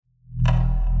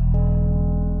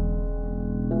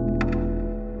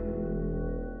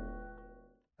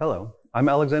Hello, I'm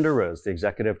Alexander Rose, the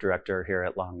Executive Director here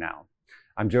at Long Now.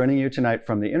 I'm joining you tonight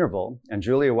from the Interval, and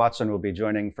Julia Watson will be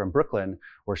joining from Brooklyn,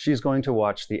 where she's going to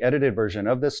watch the edited version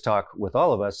of this talk with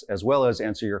all of us, as well as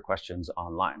answer your questions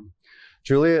online.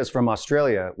 Julia is from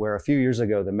Australia, where a few years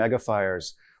ago the mega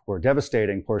fires were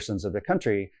devastating portions of the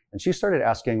country, and she started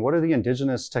asking, what are the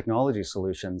indigenous technology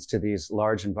solutions to these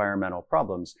large environmental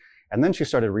problems? And then she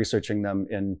started researching them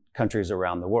in countries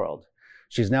around the world.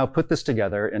 She's now put this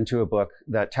together into a book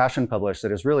that Taschen published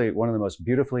that is really one of the most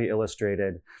beautifully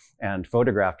illustrated and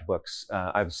photographed books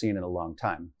I've seen in a long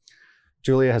time.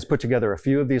 Julia has put together a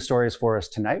few of these stories for us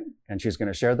tonight, and she's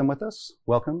going to share them with us.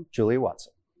 Welcome, Julia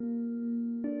Watson.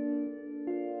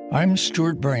 I'm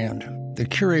Stuart Brand, the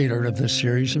curator of this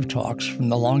series of talks from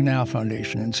the Long Now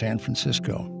Foundation in San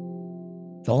Francisco.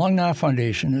 The Long Now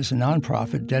Foundation is a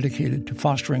nonprofit dedicated to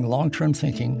fostering long-term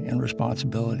thinking and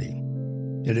responsibility.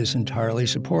 It is entirely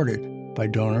supported by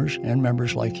donors and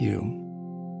members like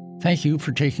you. Thank you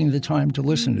for taking the time to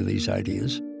listen to these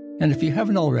ideas, and if you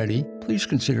haven't already, please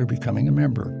consider becoming a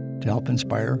member to help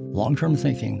inspire long-term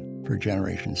thinking for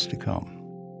generations to come.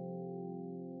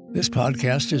 This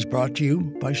podcast is brought to you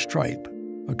by Stripe,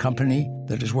 a company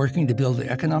that is working to build the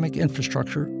economic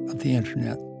infrastructure of the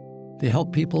Internet. They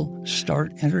help people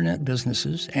start Internet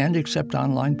businesses and accept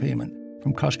online payment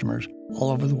from customers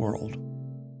all over the world.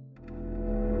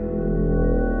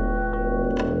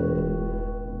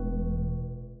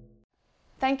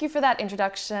 Thank you for that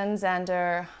introduction,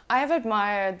 Xander. I have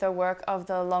admired the work of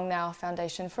the Long Now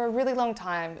Foundation for a really long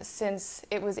time, since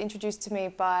it was introduced to me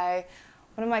by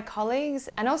one of my colleagues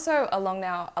and also a Long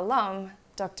Now alum,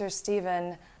 Dr.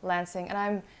 Stephen Lansing, and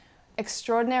I'm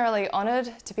extraordinarily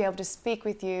honored to be able to speak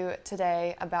with you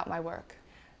today about my work.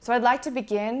 So I'd like to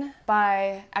begin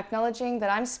by acknowledging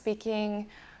that I'm speaking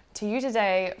to you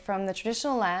today from the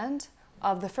traditional land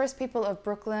of the first people of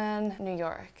Brooklyn, New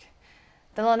York,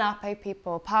 the Lenape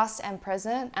people, past and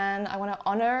present, and I want to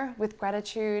honor with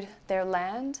gratitude their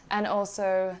land and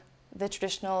also the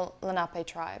traditional Lenape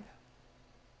tribe.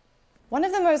 One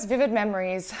of the most vivid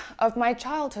memories of my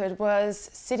childhood was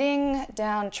sitting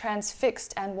down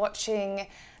transfixed and watching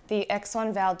the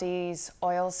Exxon Valdez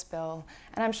oil spill.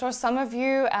 And I'm sure some of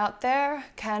you out there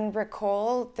can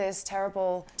recall this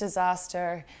terrible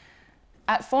disaster.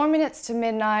 At 4 minutes to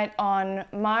midnight on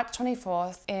March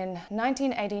 24th in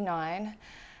 1989,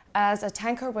 as a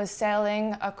tanker was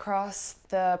sailing across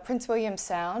the Prince William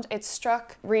Sound, it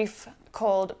struck reef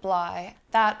called Bligh.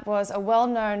 That was a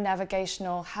well-known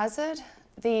navigational hazard.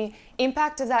 The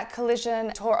impact of that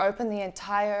collision tore open the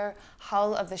entire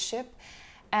hull of the ship,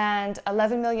 and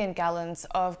 11 million gallons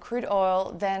of crude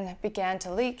oil then began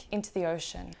to leak into the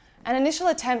ocean. And initial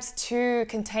attempts to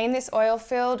contain this oil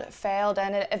field failed,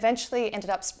 and it eventually ended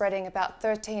up spreading about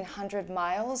 1,300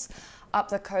 miles up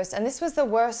the coast. And this was the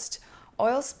worst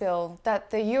oil spill that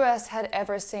the US had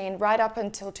ever seen right up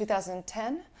until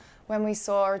 2010, when we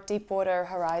saw Deepwater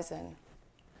Horizon.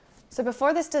 So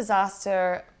before this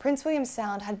disaster, Prince William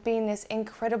Sound had been this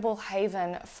incredible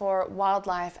haven for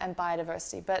wildlife and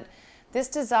biodiversity, but this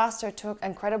disaster took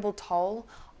an incredible toll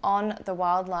on the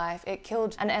wildlife. It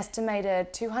killed an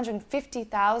estimated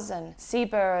 250,000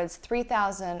 seabirds,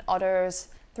 3,000 otters,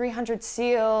 300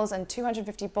 seals, and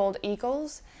 250 bald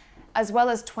eagles, as well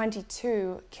as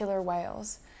 22 killer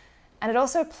whales. And it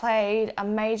also played a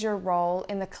major role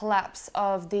in the collapse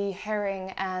of the herring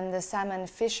and the salmon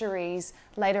fisheries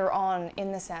later on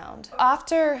in the Sound.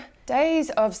 After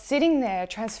days of sitting there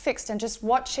transfixed and just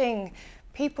watching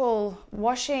people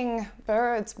washing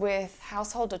birds with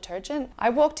household detergent, I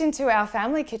walked into our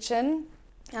family kitchen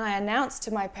and I announced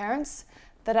to my parents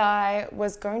that I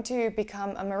was going to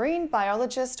become a marine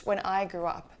biologist when I grew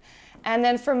up. And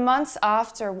then for months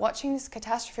after watching this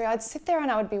catastrophe, I'd sit there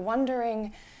and I would be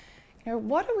wondering,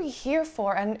 what are we here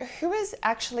for, and who is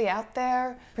actually out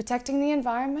there protecting the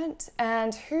environment,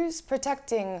 and who's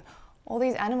protecting all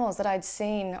these animals that I'd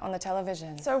seen on the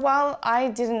television. So while I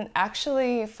didn't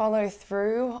actually follow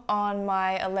through on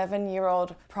my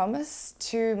 11-year-old promise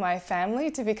to my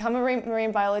family to become a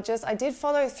marine biologist, I did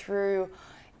follow through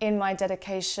in my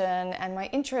dedication and my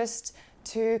interest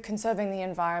to conserving the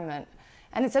environment.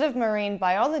 And instead of marine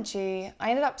biology, I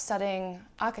ended up studying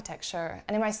architecture.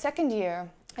 And in my second year,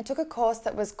 I took a course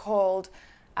that was called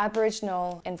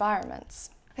Aboriginal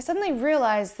Environments. I suddenly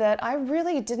realized that I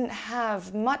really didn't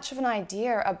have much of an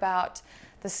idea about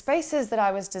the spaces that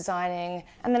I was designing.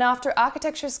 And then after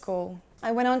architecture school,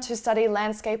 I went on to study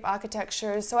landscape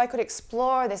architecture so I could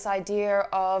explore this idea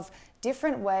of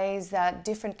different ways that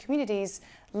different communities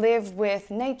live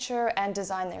with nature and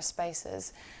design their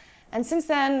spaces. And since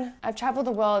then, I've traveled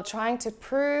the world trying to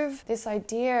prove this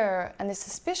idea and this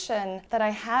suspicion that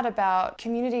I had about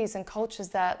communities and cultures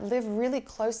that live really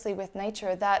closely with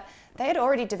nature, that they had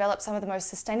already developed some of the most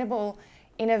sustainable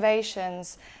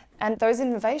innovations. And those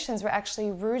innovations were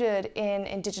actually rooted in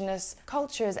Indigenous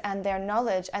cultures and their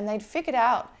knowledge, and they'd figured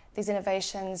out these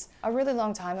innovations a really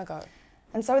long time ago.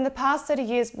 And so in the past 30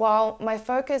 years, while my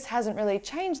focus hasn't really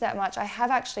changed that much, I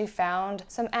have actually found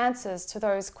some answers to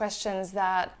those questions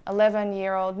that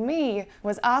 11-year-old me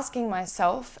was asking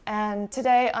myself. And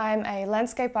today I'm a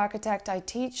landscape architect. I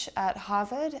teach at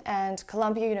Harvard and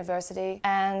Columbia University.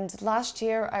 And last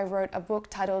year I wrote a book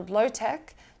titled Low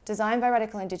Tech, Designed by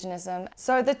Radical Indigenism.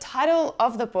 So the title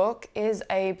of the book is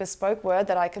a bespoke word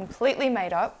that I completely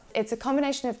made up. It's a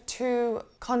combination of two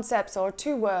concepts or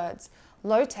two words.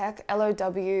 Low tech,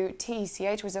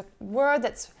 L-O-W-T-E-C-H, was a word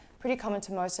that's pretty common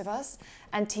to most of us,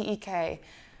 and T-E-K.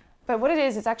 But what it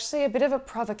is, it's actually a bit of a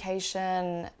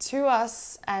provocation to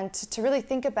us and to really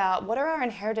think about what are our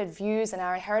inherited views and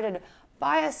our inherited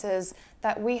biases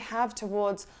that we have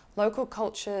towards local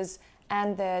cultures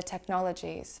and their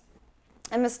technologies.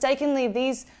 And mistakenly,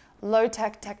 these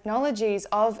low-tech technologies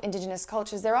of Indigenous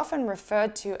cultures, they're often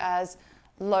referred to as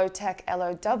low-tech,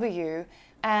 L-O-W,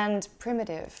 and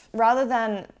primitive, rather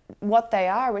than what they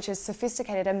are, which is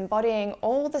sophisticated, embodying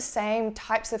all the same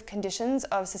types of conditions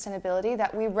of sustainability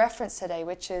that we reference today,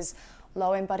 which is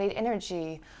low embodied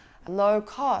energy, low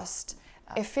cost,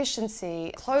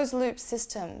 efficiency, closed loop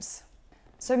systems.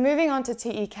 So moving on to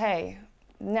TEK,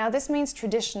 now this means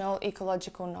traditional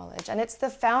ecological knowledge, and it's the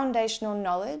foundational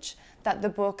knowledge that the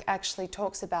book actually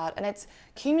talks about, and it's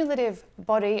cumulative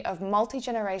body of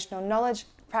multi-generational knowledge,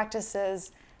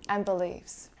 practices, and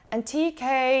beliefs. And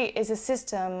TK is a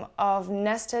system of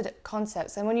nested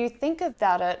concepts, and when you think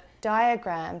about it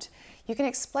diagrammed, you can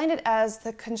explain it as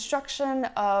the construction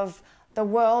of the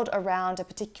world around a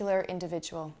particular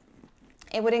individual.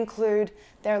 It would include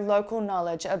their local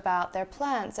knowledge about their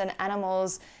plants and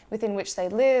animals within which they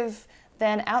live,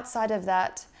 then outside of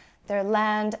that, their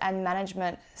land and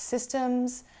management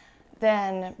systems,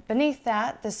 then beneath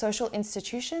that, the social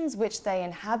institutions which they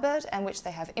inhabit and which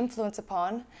they have influence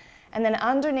upon. And then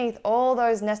underneath all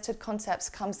those nested concepts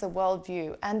comes the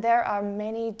worldview. And there are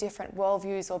many different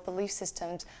worldviews or belief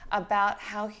systems about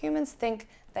how humans think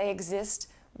they exist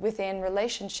within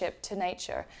relationship to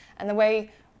nature. And the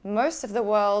way most of the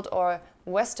world or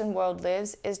Western world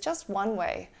lives is just one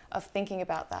way of thinking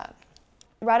about that.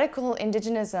 Radical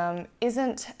Indigenism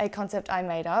isn't a concept I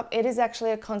made up. It is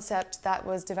actually a concept that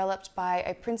was developed by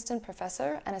a Princeton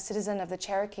professor and a citizen of the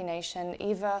Cherokee Nation,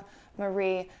 Eva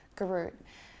Marie Garut.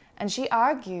 And she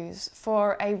argues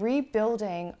for a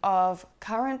rebuilding of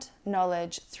current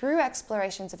knowledge through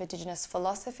explorations of Indigenous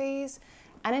philosophies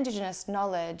and Indigenous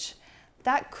knowledge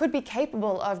that could be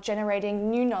capable of generating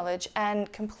new knowledge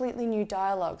and completely new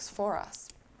dialogues for us.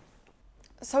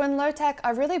 So in low tech,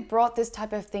 I've really brought this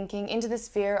type of thinking into the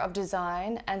sphere of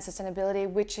design and sustainability,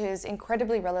 which is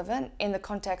incredibly relevant in the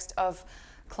context of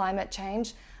climate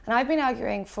change. And I've been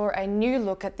arguing for a new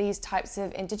look at these types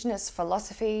of Indigenous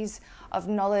philosophies, of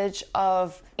knowledge,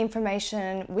 of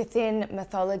information within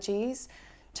mythologies,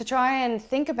 to try and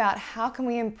think about how can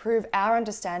we improve our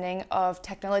understanding of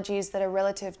technologies that are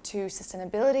relative to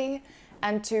sustainability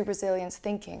and to resilience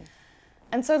thinking.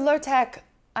 And so low tech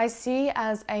I see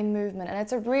as a movement, and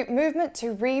it's a movement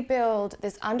to rebuild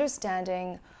this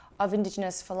understanding of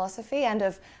Indigenous philosophy and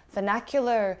of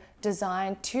vernacular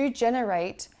design to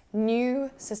generate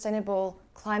new, sustainable,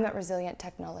 climate-resilient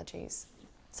technologies.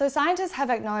 So scientists have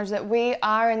acknowledged that we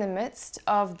are in the midst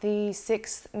of the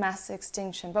sixth mass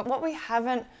extinction, but what we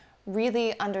haven't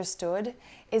really understood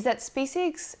is that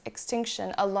species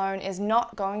extinction alone is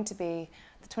not going to be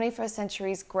the 21st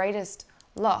century's greatest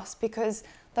loss, because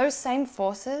those same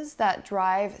forces that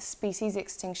drive species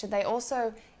extinction, they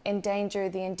also endanger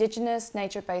the indigenous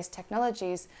nature-based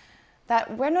technologies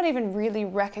that we're not even really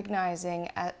recognizing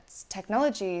as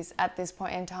technologies at this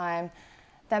point in time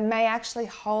that may actually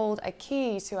hold a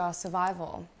key to our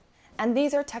survival. And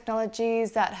these are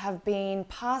technologies that have been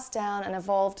passed down and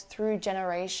evolved through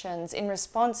generations in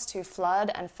response to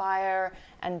flood and fire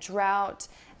and drought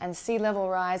and sea level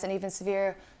rise and even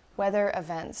severe weather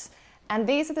events. And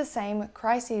these are the same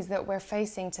crises that we're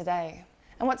facing today.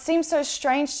 And what seems so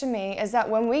strange to me is that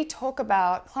when we talk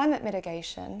about climate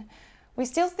mitigation, we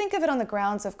still think of it on the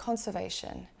grounds of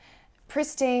conservation.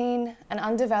 Pristine and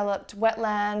undeveloped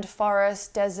wetland,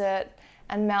 forest, desert,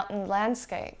 and mountain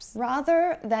landscapes,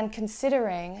 rather than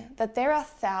considering that there are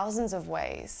thousands of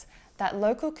ways that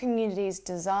local communities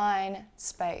design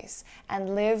space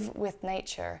and live with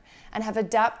nature and have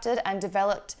adapted and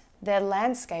developed their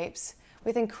landscapes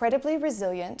with incredibly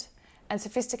resilient and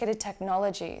sophisticated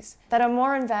technologies that are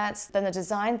more advanced than the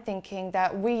design thinking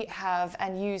that we have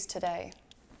and use today.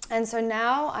 And so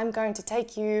now I'm going to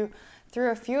take you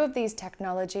through a few of these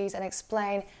technologies and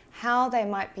explain how they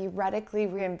might be radically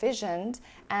re-envisioned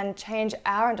and change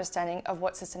our understanding of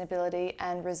what sustainability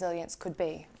and resilience could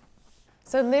be.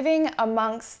 So living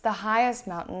amongst the highest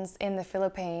mountains in the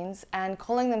Philippines and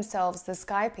calling themselves the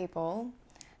Sky People,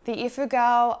 the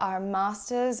Ifugao are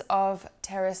masters of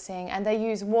terracing, and they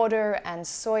use water and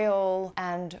soil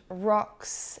and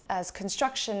rocks as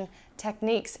construction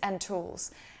techniques and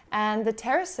tools. And the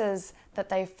terraces that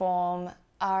they form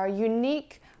are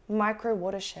unique micro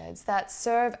watersheds that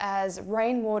serve as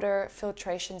rainwater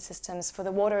filtration systems for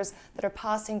the waters that are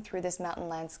passing through this mountain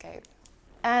landscape.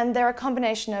 And they're a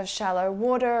combination of shallow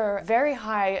water, very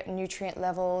high nutrient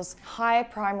levels, high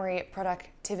primary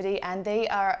productivity, and they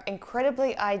are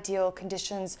incredibly ideal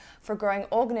conditions for growing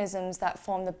organisms that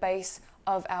form the base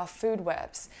of our food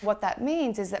webs. What that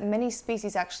means is that many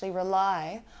species actually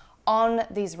rely on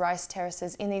these rice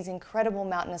terraces in these incredible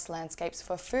mountainous landscapes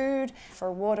for food,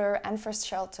 for water, and for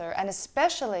shelter, and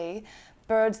especially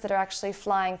birds that are actually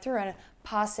flying through and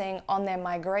passing on their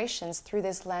migrations through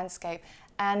this landscape.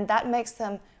 And that makes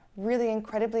them really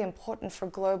incredibly important for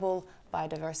global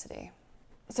biodiversity.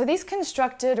 So these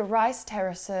constructed rice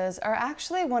terraces are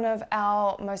actually one of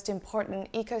our most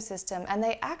important ecosystems, and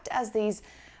they act as these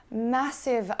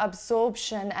massive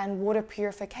absorption and water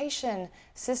purification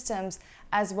systems,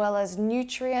 as well as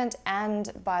nutrient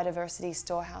and biodiversity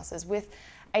storehouses with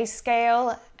a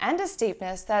scale and a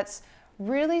steepness that's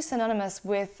really synonymous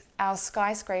with our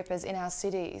skyscrapers in our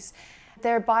cities.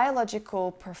 Their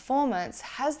biological performance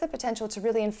has the potential to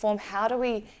really inform how do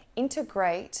we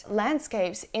integrate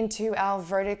landscapes into our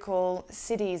vertical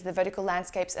cities, the vertical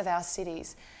landscapes of our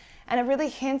cities. And it really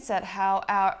hints at how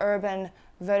our urban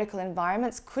vertical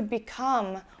environments could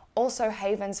become also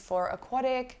havens for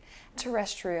aquatic,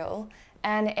 terrestrial,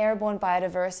 and airborne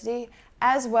biodiversity,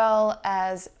 as well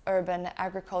as urban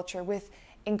agriculture with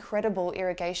incredible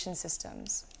irrigation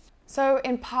systems. So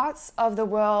in parts of the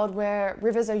world where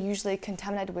rivers are usually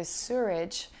contaminated with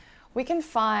sewage, we can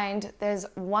find there's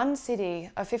one city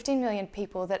of 15 million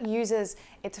people that uses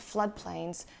its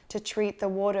floodplains to treat the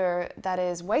water that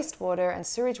is wastewater and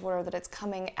sewage water that it's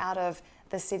coming out of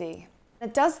the city.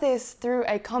 It does this through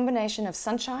a combination of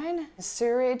sunshine,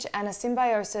 sewage, and a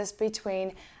symbiosis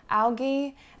between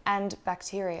algae and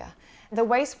bacteria. The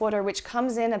wastewater, which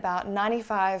comes in about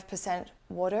 95%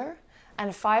 water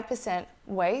and 5%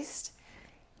 waste,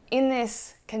 in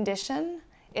this condition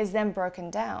is then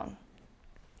broken down.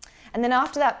 And then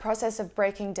after that process of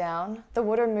breaking down, the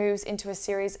water moves into a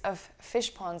series of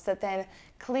fish ponds that then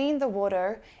clean the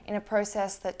water in a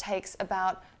process that takes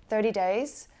about 30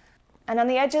 days. And on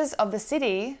the edges of the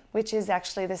city, which is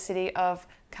actually the city of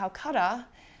Calcutta,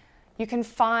 you can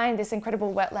find this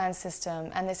incredible wetland system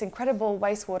and this incredible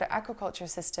wastewater aquaculture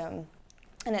system.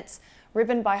 And it's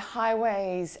ribboned by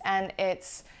highways, and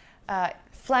it's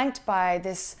flanked by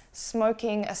this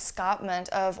smoking escarpment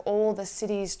of all the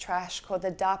city's trash called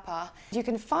the Dapa. You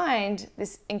can find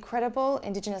this incredible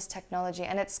indigenous technology,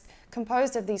 and it's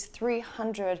composed of these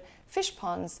 300 fish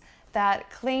ponds that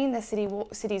clean the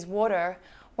city's water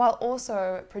while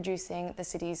also producing the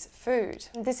city's food.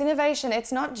 This innovation,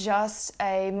 it's not just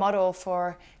a model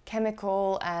for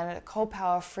chemical and coal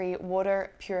power-free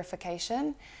water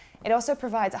purification. It also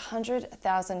provides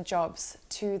 100,000 jobs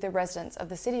to the residents of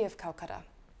the city of Calcutta.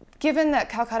 Given that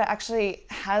Calcutta actually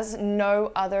has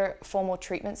no other formal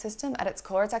treatment system at its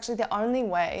core, it's actually the only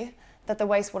way that the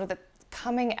wastewater that's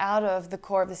coming out of the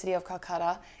core of the city of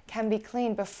Calcutta can be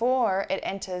cleaned before it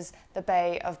enters the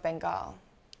Bay of Bengal.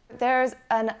 There's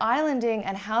an islanding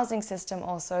and housing system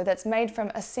also that's made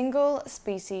from a single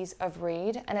species of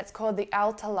reed, and it's called the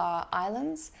Al-Tala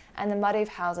Islands and the Mariv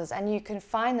houses, and you can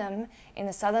find them in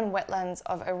the southern wetlands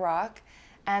of Iraq.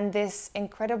 And this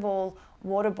incredible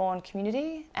waterborne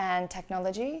community and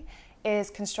technology is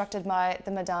constructed by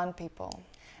the Madan people.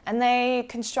 And they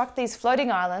construct these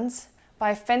floating islands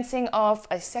by fencing off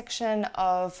a section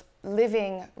of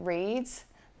living reeds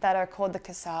that are called the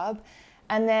kasab.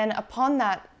 And then upon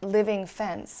that living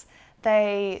fence,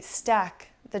 they stack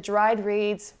the dried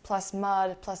reeds plus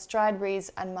mud, plus dried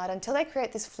reeds and mud, until they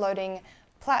create this floating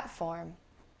platform.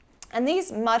 And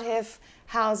these mudhif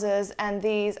houses and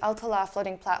these Al-Tala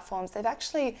floating platforms, they've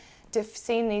actually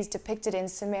seen these depicted in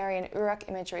Sumerian Uruk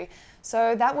imagery.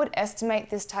 So that would estimate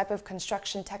this type of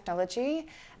construction technology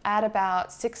at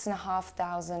about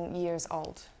 6,500 years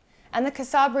old. And the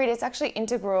kasab reed is actually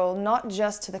integral not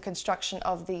just to the construction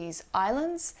of these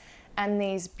islands and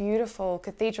these beautiful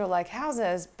cathedral-like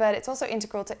houses, but it's also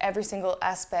integral to every single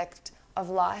aspect of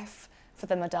life for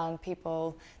the Madan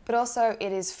people. But also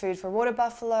it is food for water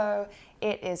buffalo,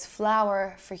 it is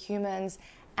flour for humans,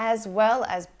 as well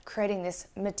as creating this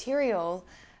material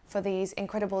for these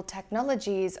incredible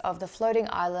technologies of the floating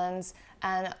islands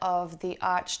and of the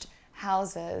arched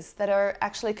houses that are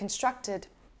actually constructed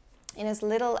in as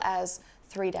little as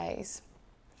 3 days.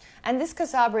 And this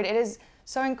kasab reed, it is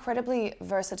so incredibly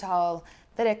versatile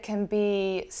that it can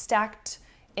be stacked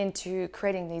into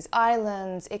creating these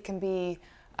islands, it can be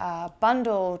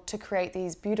bundled to create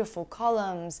these beautiful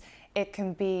columns, it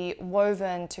can be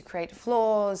woven to create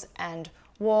floors and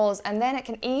walls, and then it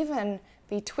can even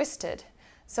be twisted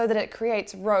so that it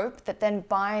creates rope that then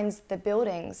binds the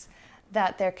buildings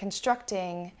that they're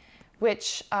constructing,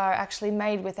 which are actually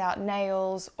made without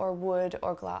nails or wood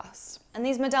or glass. And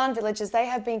these Madan villages, they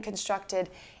have been constructed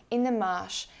in the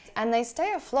marsh and they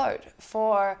stay afloat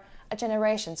for a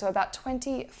generation, so about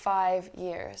 25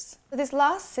 years. This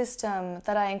last system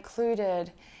that I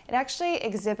included, it actually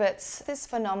exhibits this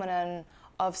phenomenon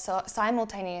of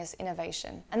simultaneous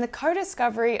innovation. And the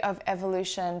co-discovery of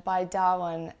evolution by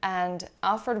Darwin and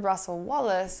Alfred Russel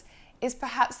Wallace is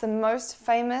perhaps the most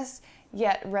famous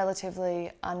yet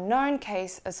relatively unknown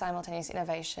case of simultaneous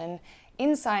innovation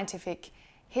in scientific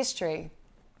history.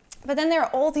 But then there are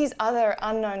all these other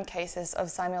unknown cases of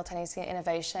simultaneous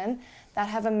innovation that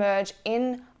have emerged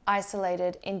in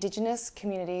isolated Indigenous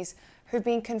communities who've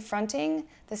been confronting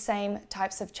the same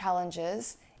types of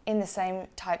challenges in the same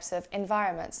types of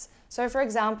environments. So for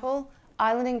example,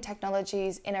 islanding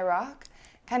technologies in Iraq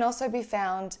can also be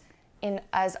found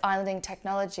as islanding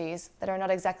technologies that are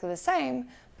not exactly the same,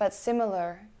 but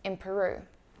similar in Peru.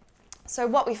 So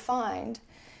what we find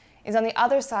is on the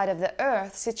other side of the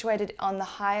Earth, situated on the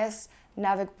highest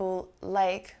navigable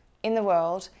lake in the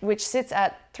world, which sits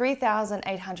at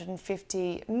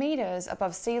 3,850 meters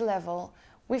above sea level,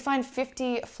 we find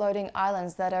 50 floating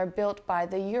islands that are built by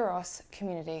the Euros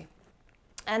community.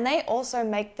 And they also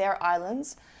make their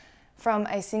islands from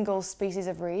a single species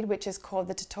of reed, which is called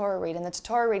the totora reed. And the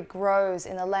totora reed grows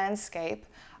in the landscape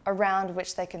around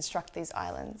which they construct these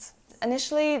islands.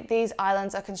 Initially, these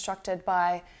islands are constructed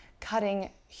by cutting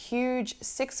huge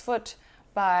 6-foot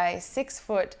by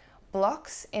 6-foot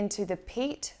blocks into the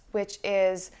peat, which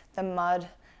is the mud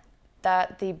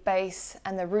that the base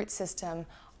and the root system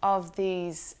of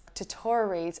these totora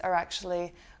reeds are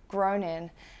actually grown in.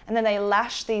 And then they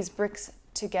lash these bricks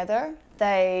together.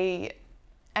 They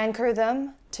anchor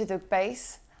them to the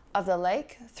base of the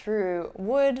lake through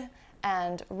wood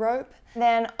and rope.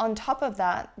 Then on top of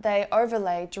that, they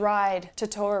overlay dried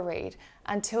totora reed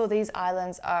until these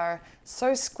islands are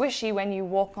so squishy when you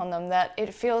walk on them that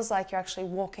it feels like you're actually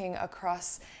walking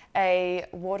across a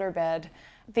waterbed.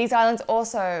 These islands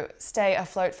also stay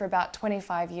afloat for about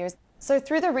 25 years. So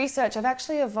through the research, I've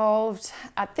actually evolved,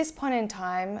 at this point in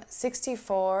time,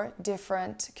 64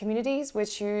 different communities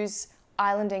which use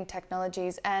islanding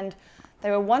technologies, and they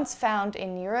were once found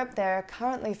in Europe. They're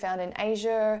currently found in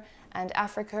Asia and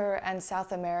Africa and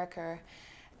South America.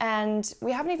 And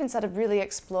we haven't even started really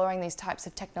exploring these types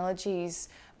of technologies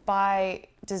by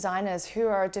designers who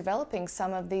are developing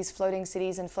some of these floating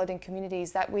cities and floating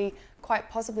communities that we quite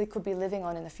possibly could be living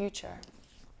on in the future.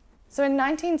 So in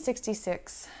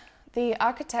 1966, the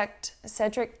architect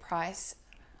Cedric Price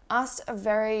asked a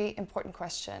very important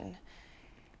question.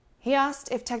 He asked,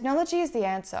 if technology is the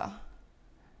answer,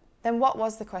 then what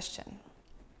was the question?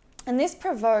 And this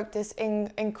provoked this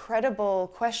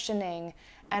incredible questioning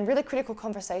and really critical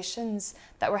conversations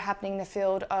that were happening in the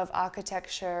field of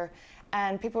architecture,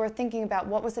 and people were thinking about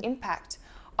what was the impact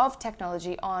of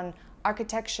technology on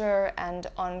architecture and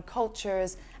on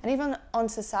cultures and even on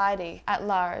society at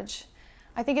large.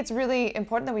 I think it's really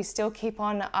important that we still keep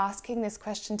on asking this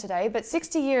question today, but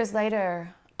 60 years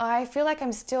later, I feel like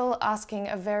I'm still asking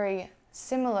a very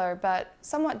similar but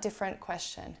somewhat different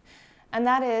question. And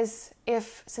that is,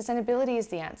 if sustainability is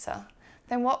the answer,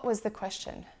 then what was the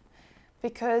question?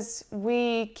 Because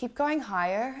we keep going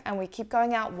higher and we keep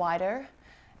going out wider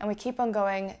and we keep on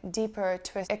going deeper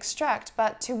to extract,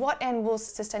 but to what end will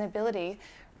sustainability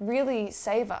really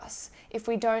save us if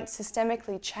we don't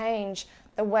systemically change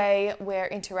the way we're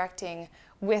interacting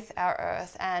with our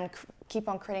Earth and keep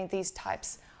on creating these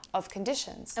types of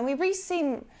conditions? And we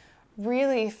seem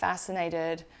really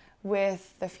fascinated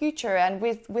with the future and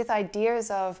with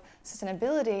ideas of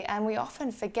sustainability, and we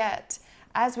often forget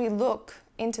as we look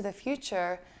into the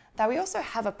future that we also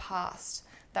have a past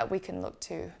that we can look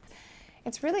to.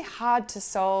 It's really hard to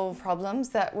solve problems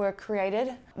that were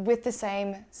created with the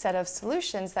same set of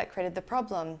solutions that created the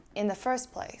problem in the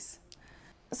first place.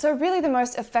 So really the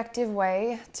most effective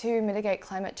way to mitigate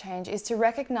climate change is to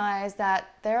recognize that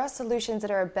there are solutions that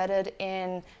are embedded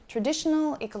in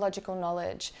traditional ecological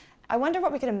knowledge. I wonder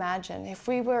what we could imagine if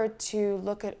we were to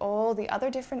look at all the other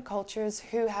different cultures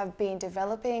who have been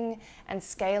developing and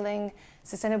scaling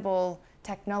sustainable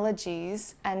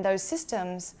technologies and those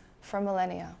systems for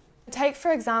millennia. Take,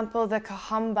 for example, the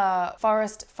Kahamba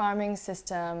forest farming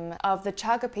system of the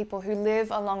Chaga people who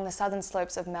live along the southern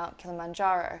slopes of Mount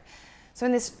Kilimanjaro. So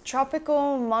in this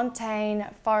tropical montane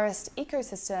forest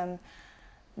ecosystem,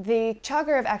 the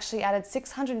Chaga have actually added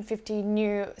 650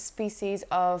 new species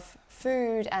of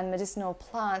food and medicinal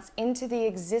plants into the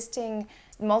existing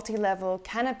multi-level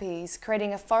canopies,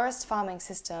 creating a forest farming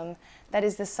system that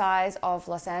is the size of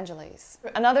Los Angeles.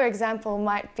 Another example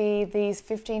might be these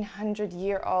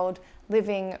 1,500-year-old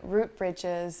living root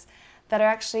bridges that are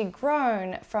actually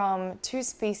grown from 2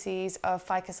 species of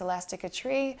Ficus elastica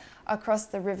tree across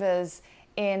the rivers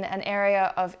in an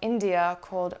area of India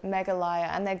called Meghalaya,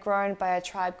 and they're grown by a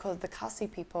tribe called the Khasi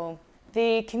people.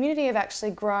 The community have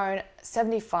actually grown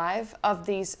 75 of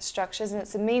these structures, and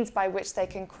it's a means by which they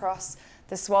can cross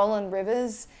the swollen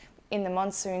rivers in the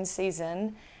monsoon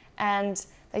season, and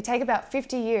they take about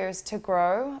 50 years to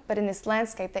grow, but in this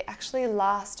landscape they actually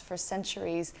last for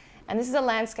centuries. And this is a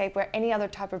landscape where any other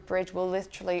type of bridge will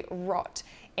literally rot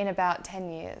in about 10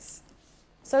 years.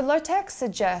 So low-tech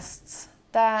suggests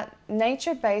that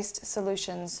nature-based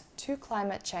solutions to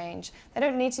climate change, they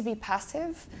don't need to be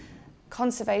passive.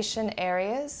 Conservation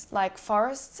areas like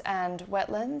forests and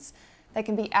wetlands, they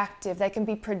can be active, they can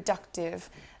be productive,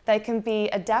 they can be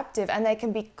adaptive, and they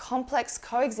can be complex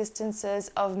coexistences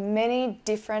of many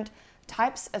different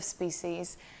types of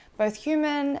species, both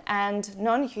human and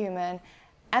non-human,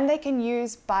 and they can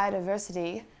use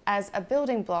biodiversity as a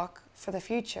building block for the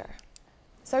future.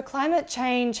 So climate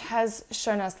change has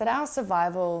shown us that our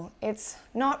survival, it's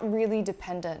not really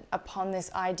dependent upon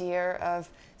this idea of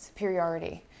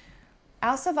superiority.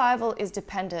 Our survival is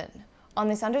dependent on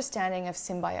this understanding of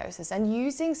symbiosis and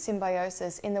using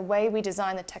symbiosis in the way we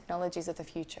design the technologies of the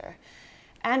future.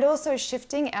 And also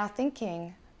shifting our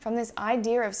thinking from this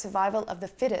idea of survival of the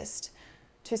fittest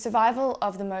to survival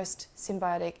of the most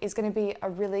symbiotic is going to be a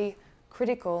really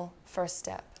critical first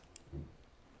step.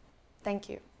 Thank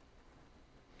you.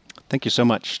 Thank you so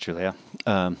much, Julia.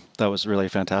 That was really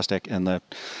fantastic, and the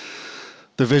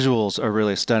visuals are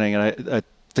really stunning. And I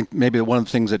think maybe one of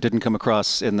the things that didn't come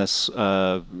across in this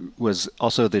was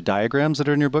also the diagrams that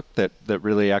are in your book that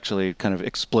really actually kind of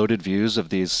exploded views of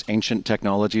these ancient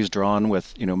technologies drawn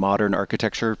with modern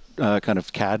architecture kind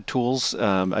of CAD tools.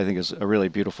 I think is a really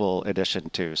beautiful addition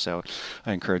too. So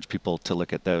I encourage people to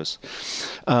look at those.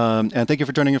 And thank you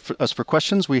for joining us for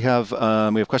questions. We have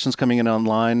questions coming in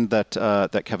online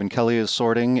that Kevin Kelly is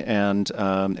sorting, and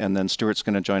then Stuart's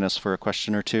going to join us for a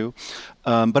question or two.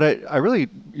 But I really,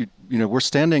 we're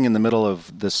standing in the middle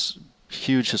of this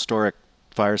huge historic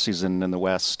fire season in the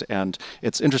West, and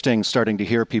it's interesting starting to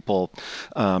hear people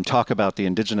talk about the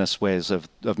indigenous ways of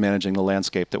managing the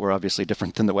landscape that were obviously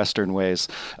different than the Western ways,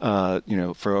 for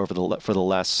the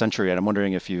last century. And I'm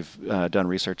wondering if you've done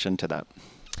research into that.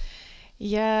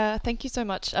 Yeah, thank you so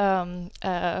much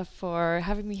for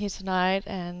having me here tonight.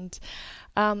 And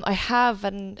I have,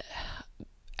 and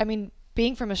I mean,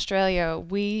 being from Australia,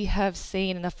 we have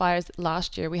seen in the fires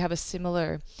last year, we have a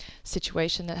similar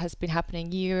situation that has been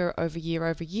happening year over year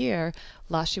over year.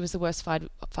 Last year was the worst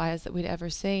fires that we'd ever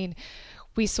seen.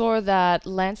 We saw that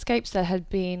landscapes that had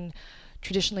been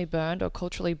traditionally burned or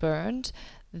culturally burned,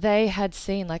 they had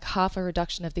seen like half a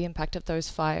reduction of the impact of those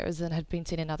fires than had been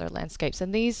seen in other landscapes.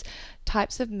 And these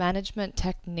types of management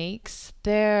techniques,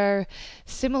 they're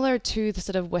similar to the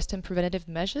sort of Western preventative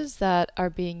measures that are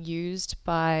being used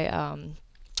by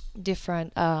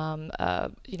different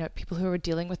people who are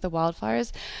dealing with the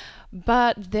wildfires.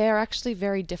 But they're actually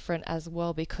very different as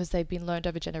well because they've been learned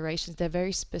over generations. They're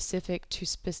very specific to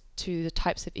the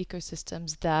types of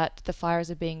ecosystems that the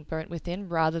fires are being burnt within,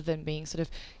 rather than being sort of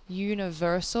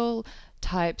universal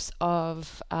types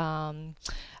of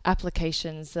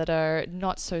applications that are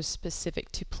not so specific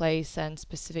to place and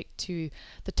specific to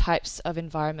the types of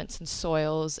environments and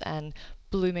soils and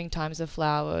blooming times of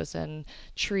flowers and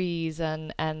trees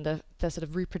and the sort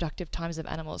of reproductive times of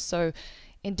animals. So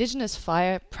Indigenous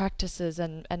fire practices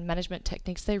and management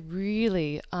techniques, they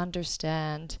really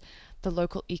understand the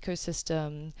local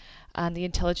ecosystem and the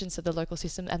intelligence of the local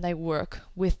system, and they work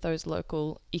with those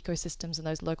local ecosystems and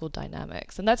those local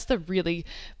dynamics. And that's the really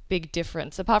big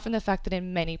difference, apart from the fact that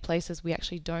in many places we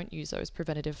actually don't use those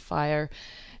preventative fire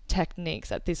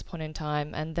techniques at this point in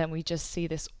time, and then we just see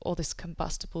all this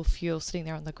combustible fuel sitting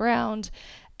there on the ground,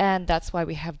 and that's why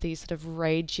we have these sort of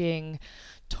raging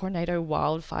tornado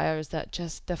wildfires that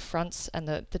just the fronts and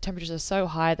the temperatures are so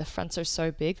high, the fronts are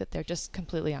so big that they're just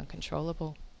completely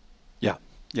uncontrollable.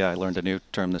 Yeah, I learned a new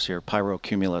term this year,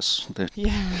 pyrocumulus.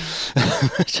 Yeah.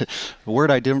 A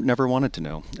word I never wanted to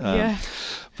know.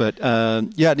 But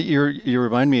you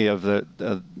remind me of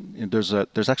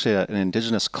there's actually an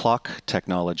indigenous clock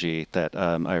technology that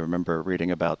I remember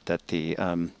reading about, that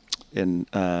in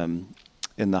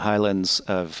the highlands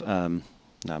of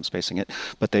now I'm spacing it,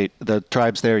 but the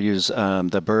tribes there use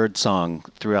the bird song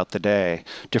throughout the day.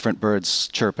 Different birds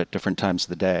chirp at different times of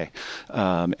the day,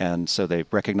 and so they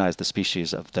recognize the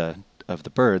species of the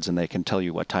birds, and they can tell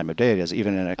you what time of day it is,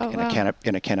 even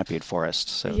in a canopied forest.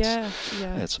 So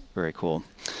it's very cool.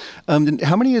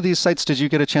 How many of these sites did you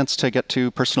get a chance to get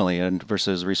to personally and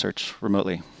versus research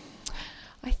remotely?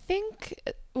 I think,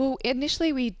 well,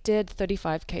 initially we did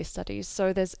 35 case studies,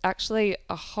 so there's actually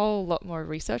a whole lot more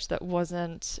research that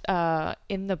wasn't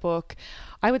in the book.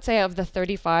 I would say of the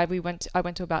 35, I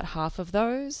went to about half of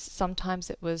those. Sometimes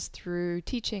it was through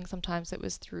teaching, sometimes it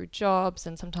was through jobs,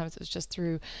 and sometimes it was just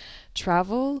through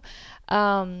travel.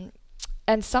 And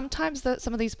sometimes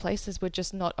some of these places were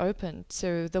just not open.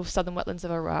 To the southern wetlands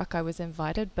of Iraq, I was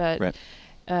invited, but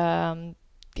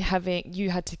you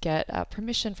had to get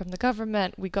permission from the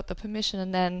government. We got the permission,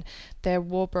 and then their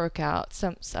war broke out.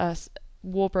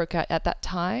 War broke out at that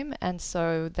time, and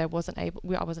so I wasn't able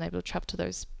to travel to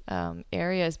those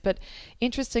areas. But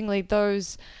interestingly,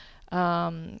 those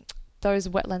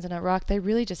wetlands in Iraq, they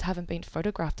really just haven't been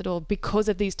photographed at all because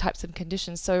of these types of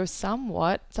conditions. So some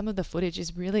of the footage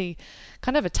is really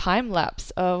kind of a time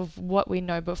lapse of what we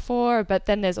know before. But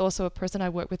then there's also a person I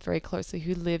work with very closely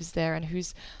who lives there and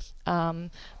who's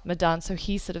Madan, so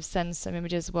he sort of sends some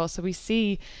images as well. So we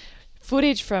see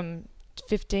footage from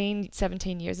 15,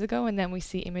 17 years ago, and then we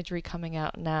see imagery coming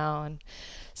out now. And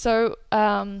so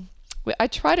I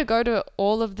try to go to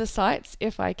all of the sites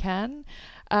if I can.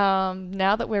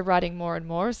 Now that we're writing more and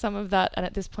more, some of that, and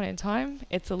at this point in time,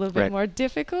 it's a little bit more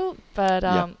difficult. But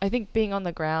I think being on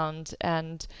the ground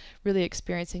and really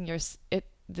experiencing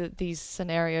these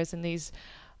scenarios and these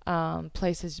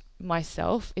places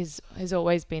myself has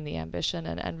always been the ambition,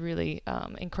 and really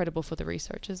incredible for the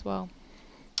research as well.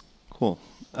 Cool.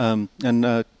 And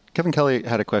Kevin Kelly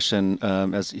had a question,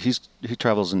 as he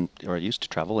travels or used to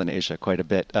travel in Asia quite a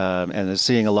bit, and is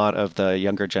seeing a lot of the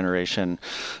younger generation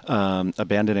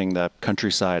abandoning the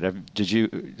countryside.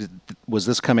 Was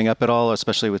this coming up at all,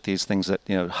 especially with these things that,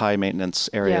 high maintenance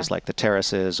areas like the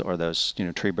terraces or those,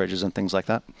 tree bridges and things like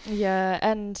that? Yeah,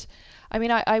 and I mean,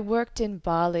 I worked in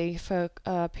Bali for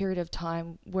a period of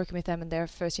time, working with them in their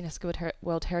first UNESCO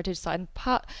World Heritage Site. And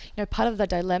part of the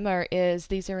dilemma is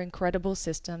these are incredible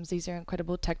systems, these are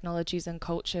incredible technologies and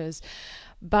cultures,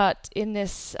 but in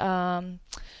this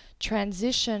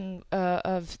transition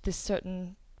of this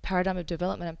certain paradigm of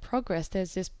development and progress,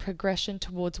 there's this progression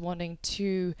towards wanting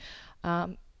to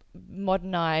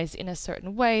modernize in a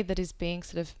certain way that is being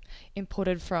sort of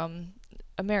imported from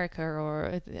America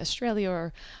or Australia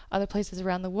or other places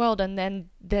around the world. And then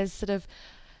there's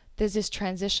this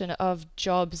transition of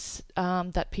jobs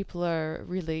that people are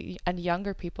really, and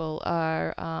younger people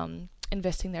are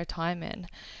investing their time in.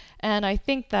 And I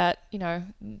think that,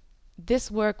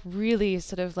 this work really is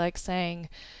sort of like saying,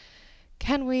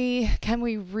 can we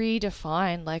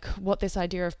redefine like what this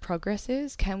idea of progress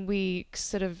is? Can we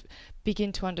sort of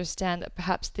begin to understand that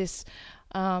perhaps this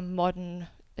modern,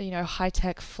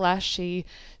 high-tech, flashy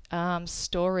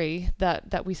story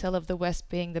that we sell of the West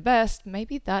being the best,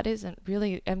 maybe that isn't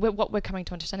really, and what we're coming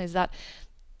to understand is that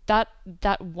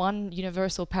one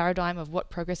universal paradigm of what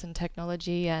progress and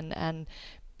technology and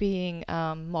being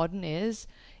modern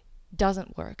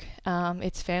doesn't work.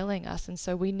 It's failing us, and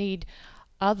so we need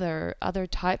other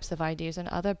types of ideas and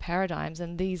other paradigms,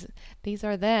 and these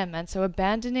are them. And so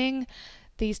abandoning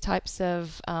these types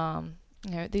of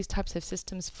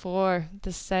systems for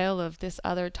the sale of this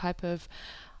other type of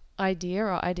idea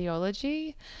or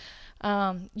ideology,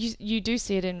 you do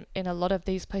see it in a lot of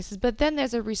these places. But then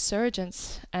there's a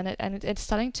resurgence, and it's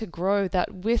starting to grow,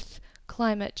 that with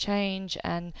climate change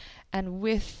and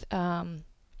with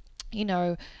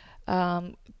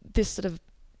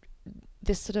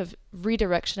this sort of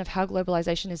redirection of how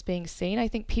globalization is being seen, I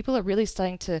think people are really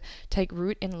starting to take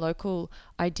root in local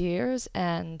ideas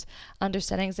and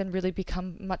understandings and really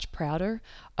become much prouder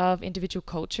of individual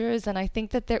cultures. And I think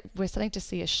that we're starting to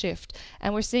see a shift,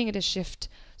 and we're seeing it a shift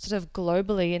sort of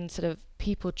globally in sort of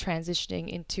people transitioning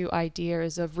into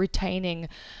ideas of retaining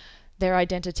their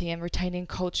identity and retaining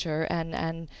culture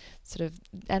and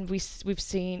we've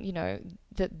seen, you know,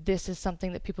 that this is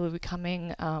something that people are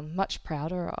becoming much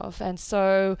prouder of. And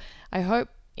so I hope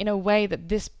in a way that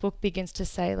this book begins to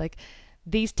say, like,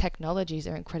 these technologies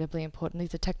are incredibly important.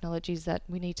 These are technologies that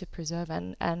we need to preserve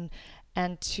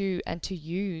and to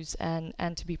use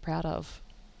and to be proud of.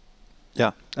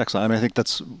 Yeah, excellent. I mean, I think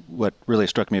that's what really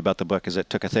struck me about the book, is it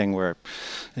took a thing where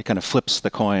it kind of flips the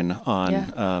coin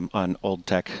on old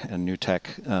tech and new tech,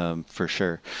 for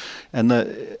sure. And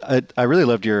I really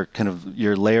loved your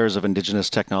layers of indigenous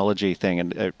technology thing,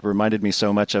 and it reminded me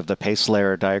so much of the pace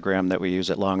layer diagram that we use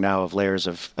at Long Now of layers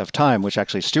of time, which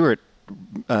actually Stuart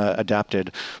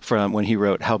adapted from when he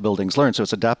wrote How Buildings Learn. So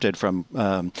it's adapted from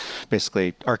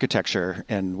basically architecture,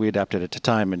 and we adapted it to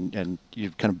time, and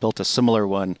you've kind of built a similar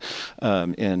one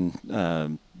in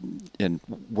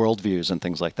worldviews and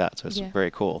things like that. So it's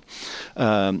very cool.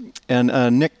 And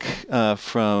Nick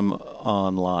from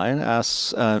online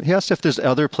asks, he asked if there's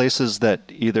other places that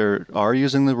either are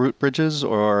using the root bridges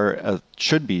or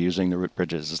should be using the root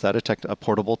bridges. Is that a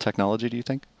portable technology, do you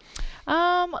think?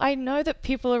 I know that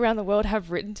people around the world have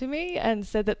written to me and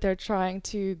said that they're trying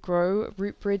to grow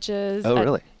root bridges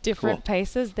at different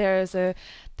paces. There's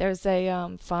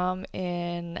a farm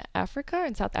in Africa,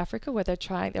 in South Africa, where they're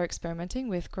experimenting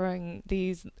with growing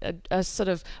these a sort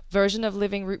of version of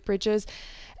living root bridges.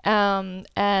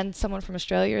 And someone from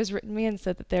Australia has written me and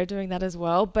said that they're doing that as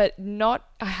well, but I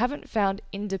haven't found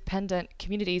independent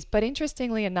communities. But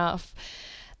interestingly enough,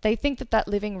 they think that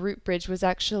living root bridge was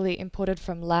actually imported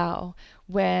from Laos,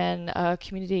 when a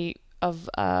community of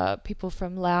people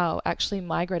from Laos actually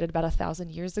migrated about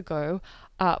 1,000 years ago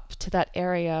up to that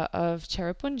area of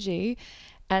Cherrapunji.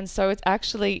 And so it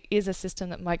actually is a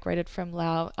system that migrated from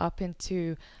Laos up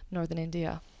into northern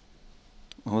India.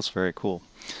 Well, that's very cool.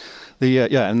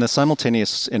 And the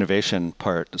simultaneous innovation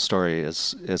part story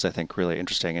is I think really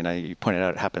interesting, and you pointed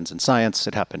out it happens in science,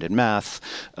 it happened in math,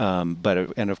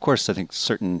 and of course I think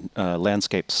certain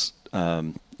landscapes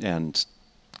and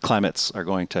climates are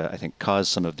going to, I think, cause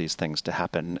some of these things to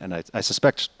happen, and I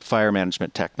suspect fire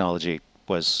management technology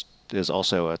is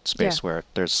also a space where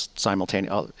there's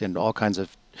simultaneous in all kinds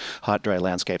of hot, dry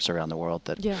landscapes around the world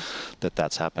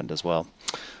that's happened as well.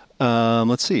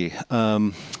 Let's see.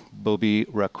 Bobi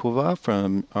Rakova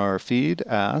from our feed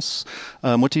asks,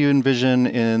 what do you envision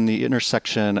in the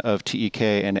intersection of TEK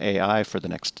and AI for the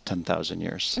next 10,000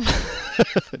 years?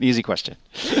 An easy question.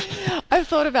 I've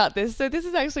thought about this, so this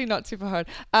is actually not super hard.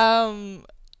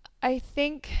 I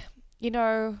think,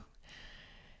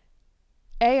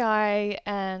 AI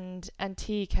and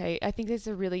TEK, I think there's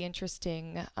a really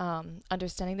interesting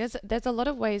understanding. There's a lot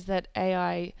of ways that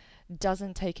AI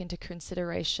doesn't take into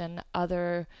consideration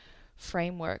other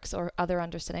frameworks or other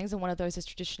understandings, and one of those is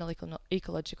traditional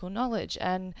ecological knowledge,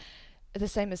 and the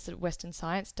same as that Western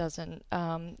science isn't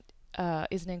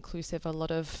inclusive a lot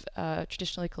of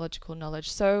traditional ecological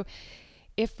knowledge. So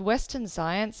if Western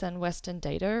science and Western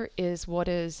data is what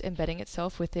is embedding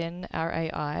itself within our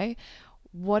AI,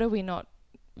 what are we not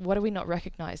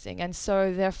recognizing? And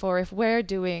so therefore, if we're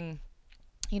doing,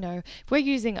 if we're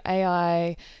using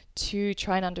AI to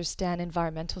try and understand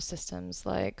environmental systems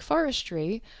like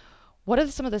forestry, what are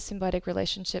some of the symbiotic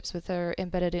relationships that are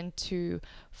embedded into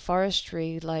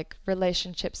forestry, like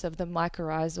relationships of the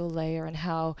mycorrhizal layer and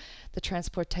how the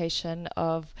transportation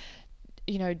of,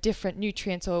 different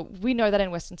nutrients, or we know that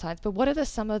in Western science, but what are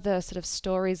some of the sort of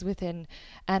stories within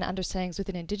and understandings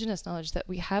within Indigenous knowledge that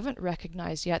we haven't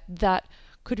recognized yet that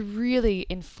could really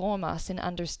inform us in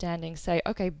understanding, say,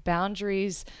 okay,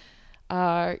 boundaries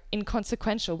are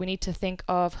inconsequential. We need to think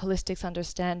of holistic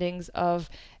understandings of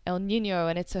El Nino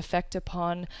and its effect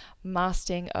upon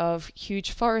masting of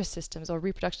huge forest systems or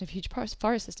reproduction of huge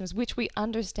forest systems, which we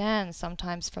understand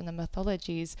sometimes from the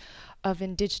mythologies of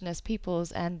Indigenous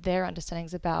peoples and their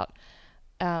understandings about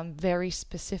very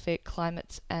specific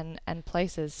climates and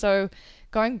places. So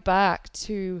going back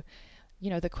to,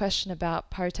 the question about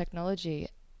pyrotechnology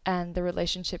and the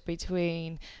relationship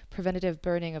between preventative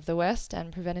burning of the West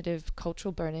and preventative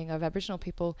cultural burning of Aboriginal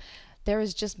people, there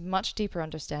is just much deeper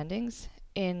understandings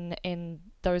in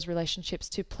those relationships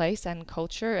to place and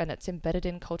culture, and it's embedded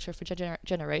in culture for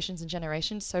generations and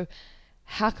generations. So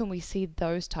how can we see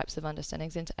those types of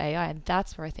understandings into AI? And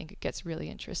that's where I think it gets really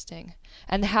interesting.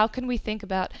 And how can we think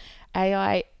about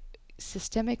AI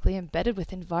systemically embedded with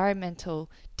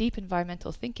deep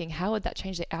environmental thinking? How would that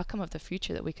change the outcome of the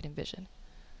future that we could envision?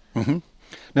 Mm-hmm.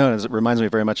 No, it reminds me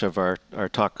very much of our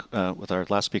talk with our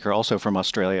last speaker, also from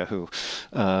Australia, who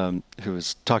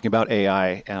was talking about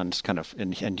AI and kind of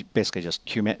and basically just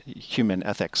human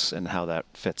ethics and how that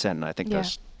fits in. I think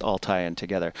all tie in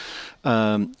together.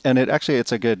 And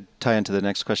it's a good tie into the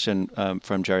next question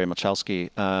from Jerry Michalski.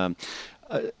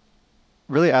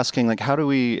 Really asking, like, how do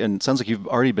we, and it sounds like you've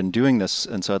already been doing this,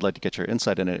 and so I'd like to get your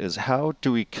insight in it, is how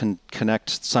do we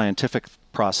connect scientific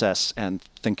process and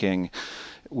thinking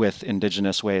with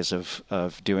indigenous ways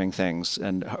of doing things,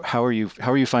 and how are you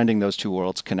finding those two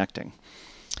worlds connecting?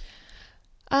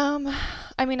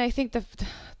 I mean, I think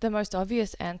the most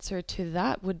obvious answer to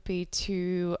that would be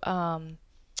to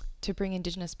bring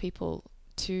Indigenous people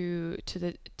into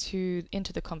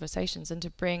the conversations, and to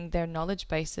bring their knowledge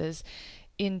bases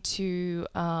into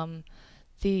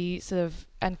the sort of,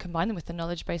 and combine them with the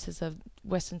knowledge bases of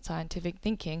Western scientific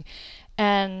thinking,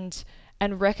 and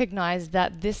recognize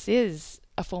that this is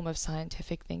a form of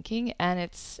scientific thinking, and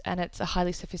it's a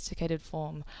highly sophisticated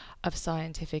form of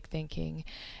scientific thinking.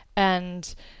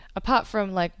 And apart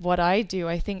from like what I do,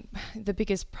 I think the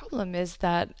biggest problem is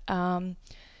that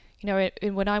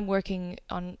when I'm working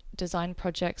on design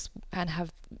projects and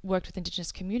have worked with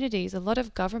Indigenous communities, a lot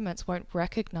of governments won't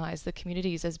recognize the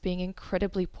communities as being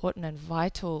incredibly important and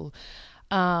vital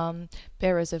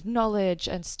bearers of knowledge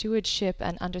and stewardship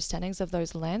and understandings of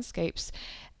those landscapes.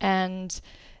 And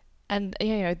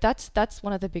that's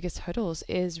one of the biggest hurdles,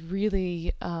 is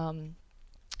really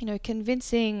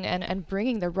convincing and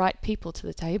bringing the right people to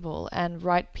the table, and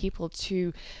right people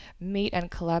to meet and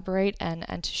collaborate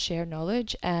and to share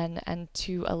knowledge and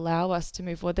to allow us to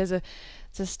move forward. There's a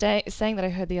saying that I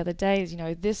heard the other day is,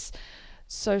 this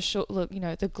social,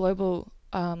 the global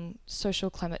social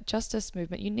climate justice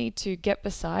movement, you need to get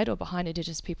beside or behind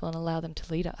Indigenous people and allow them to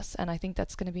lead us. And I think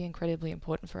that's going to be incredibly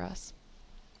important for us.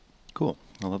 Cool.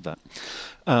 I love that.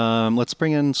 Let's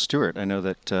bring in Stuart. I know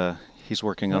that he's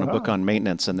working on a book on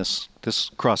maintenance, and this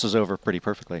crosses over pretty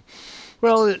perfectly.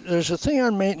 Well, there's a thing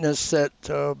on maintenance that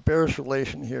bears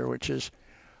relation here, which is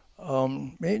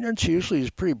maintenance usually is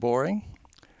pretty boring.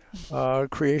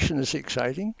 Creation is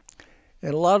exciting.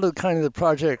 And a lot of the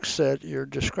projects that you're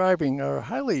describing are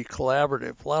highly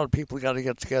collaborative. A lot of people got to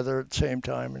get together at the same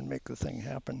time and make the thing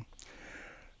happen.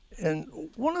 And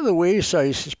one of the ways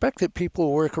I suspect that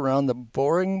people work around the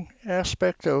boring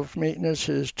aspect of maintenance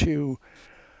is to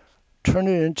turn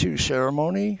it into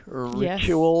ceremony or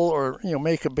ritual, or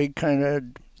make a big kind of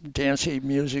dancey,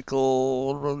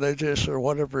 musical, religious, or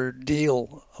whatever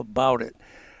deal about it.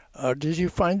 Did you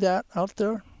find that out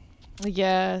there?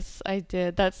 Yes, I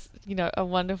did. That's a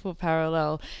wonderful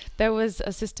parallel. There was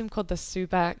a system called the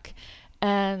Subak,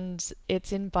 and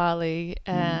it's in Bali,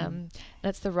 and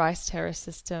it's the rice terrace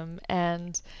system,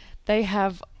 and they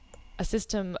have a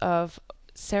system of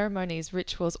ceremonies,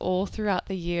 rituals all throughout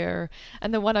the year.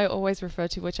 And the one I always refer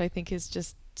to, which I think is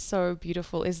just so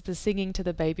beautiful, is the singing to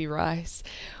the baby rice.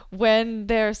 When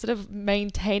they're sort of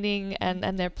maintaining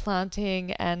and they're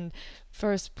planting and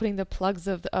first putting the plugs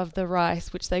of the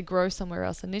rice, which they grow somewhere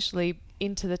else initially,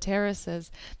 into the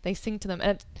terraces, they sing to them.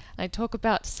 And I talk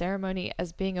about ceremony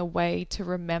as being a way to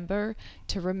remember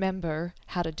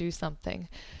how to do something.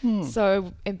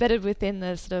 So embedded within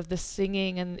the sort of the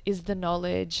singing and is the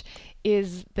knowledge,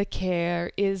 is the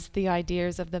care, is the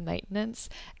ideas of the maintenance.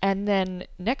 And then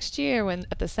next year, when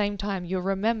at the same time you'll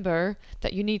remember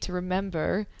that you need to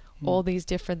remember all these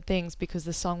different things, because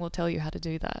the song will tell you how to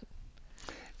do that.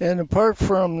 And apart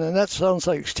from, and that sounds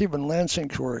like Stephen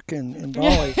Lansing's work in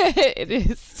Bali. It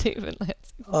is Stephen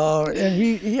Lansing. And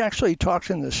he actually talked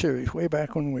in the series way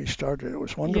back when we started. It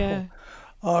was wonderful.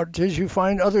 Yeah. Did you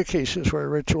find other cases where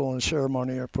ritual and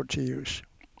ceremony are put to use?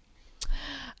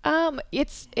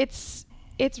 It's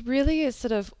really a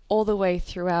sort of all the way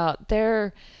throughout.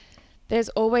 There's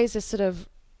always a sort of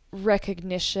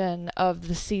recognition of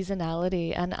the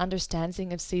seasonality and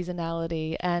understanding of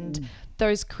seasonality and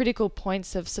those critical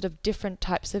points of sort of different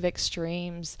types of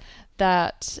extremes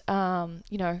that,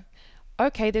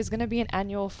 okay, there's going to be an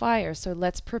annual fire, so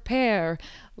let's prepare.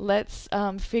 Let's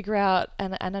figure out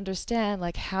and understand,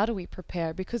 like, how do we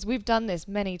prepare? Because we've done this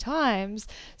many times,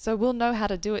 so we'll know how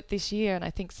to do it this year. And I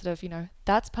think sort of,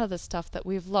 that's part of the stuff that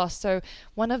we've lost. So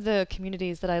one of the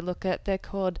communities that I look at, they're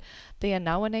called the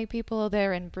Anawane people.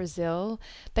 They're in Brazil.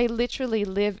 They literally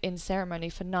live in ceremony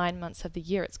for 9 months of the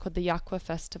year. It's called the Yakwa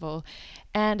Festival.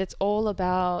 And it's all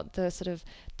about the sort of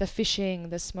the fishing,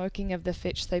 the smoking of the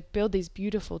fish. They build these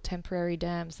beautiful temporary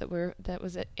dams that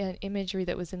was an imagery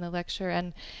that was in the lecture,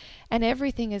 and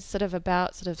everything is sort of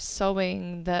about sort of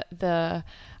sowing they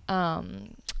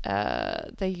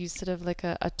use sort of like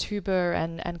a tuber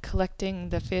and collecting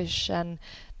the fish, and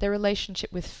their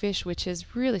relationship with fish, which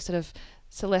is really sort of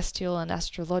celestial and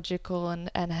astrological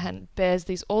and bears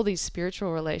all these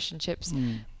spiritual relationships.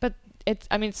 But it's,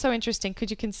 I mean, it's so interesting.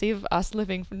 Could you conceive us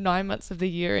living 9 months of the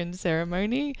year in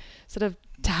ceremony, sort of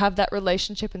to have that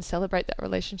relationship and celebrate that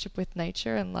relationship with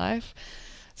nature and life?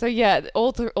 So yeah,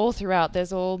 all throughout,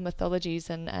 there's all mythologies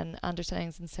and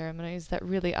understandings and ceremonies that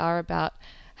really are about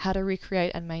how to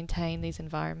recreate and maintain these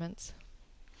environments.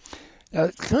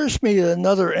 It occurs to me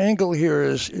another angle here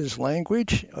is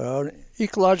language.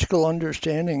 Ecological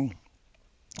understanding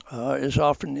is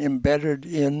often embedded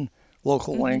in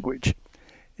local language.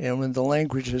 And when the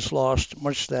language is lost,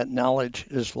 much of that knowledge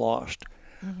is lost.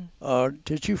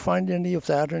 Did you find any of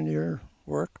that in your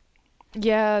work?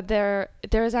 Yeah, there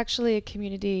is actually a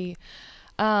community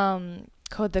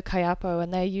called the Kayapo,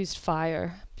 and they used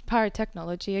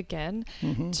pyrotechnology again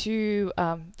to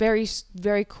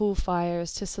very cool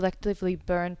fires to selectively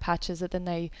burn patches that then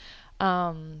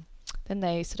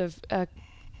they sort of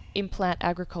implant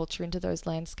agriculture into those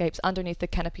landscapes underneath the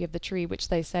canopy of the tree, which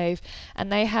they save. And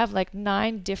they have like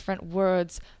 9 different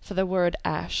words for the word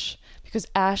ash, because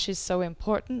ash is so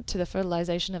important to the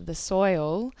fertilization of the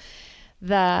soil,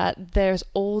 that there's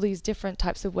all these different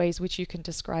types of ways which you can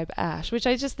describe ash, which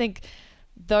I just think,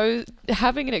 though,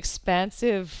 having an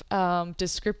expansive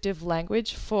descriptive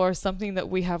language for something that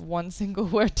we have one single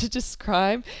word to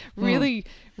describe really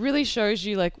shows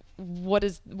you like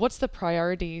what's the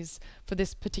priorities for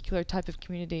this particular type of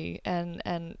community,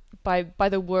 and by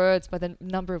the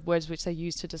number of words which they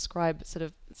use to describe sort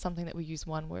of something that we use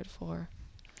one word for.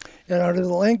 And are the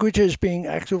languages being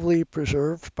actively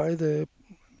preserved by the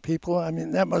people? I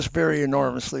mean, that must vary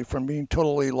enormously from being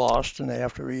totally lost and they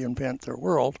have to reinvent their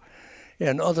world,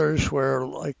 and others where,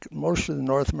 like most of the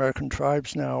North American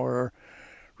tribes now, are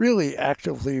really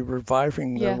actively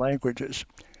reviving their languages.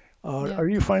 Are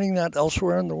you finding that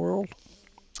elsewhere in the world?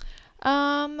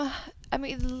 I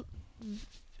mean,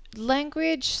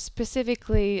 language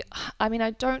specifically, I mean, I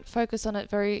don't focus on it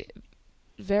very,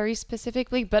 very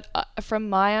specifically, but from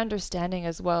my understanding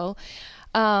as well,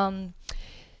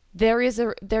 there is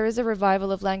a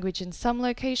revival of language in some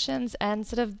locations, and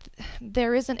sort of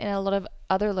there isn't in a lot of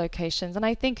other locations. And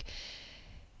I think,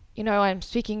 I'm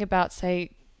speaking about,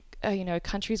 say,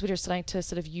 countries which are starting to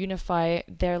sort of unify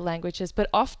their languages, but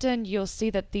often you'll see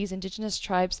that these indigenous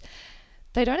tribes,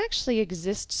 they don't actually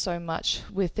exist so much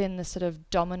within the sort of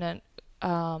dominant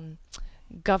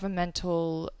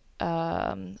governmental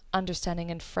understanding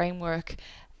and framework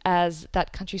as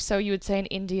that country. So you would say in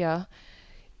India,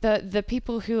 the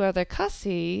people who are the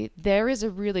Kasi, there is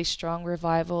a really strong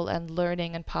revival and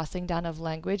learning and passing down of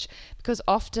language, because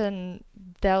often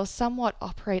they'll somewhat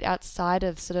operate outside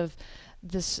of sort of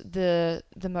the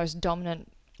most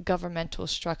dominant governmental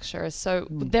structure. So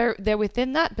they're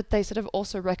within that, but they sort of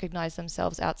also recognize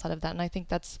themselves outside of that. And I think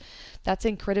that's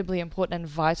incredibly important and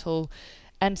vital,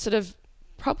 and sort of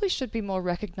probably should be more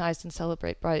recognized and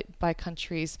celebrated by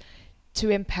countries, to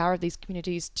empower these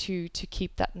communities to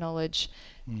keep that knowledge,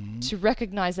 to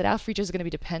recognize that our futures are going to be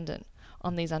dependent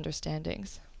on these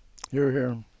understandings. You're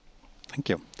here.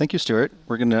 Thank you, Stuart.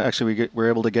 We're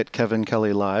able to get Kevin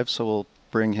Kelly live, so we'll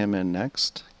bring him in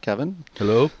next. Kevin.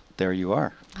 Hello. There you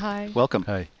are. Hi. Welcome.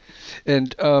 Hi.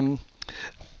 And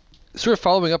sort of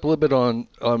following up a little bit on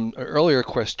an earlier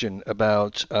question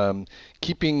about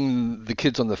keeping the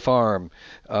kids on the farm.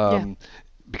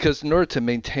 Because in order to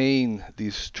maintain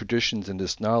these traditions and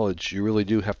this knowledge, you really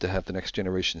do have to have the next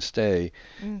generation stay.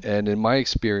 And in my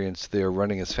experience, they're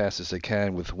running as fast as they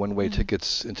can with one-way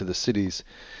tickets into the cities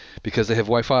because they have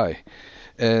Wi-Fi.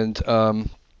 And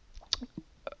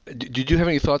did you have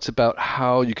any thoughts about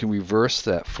how you can reverse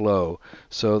that flow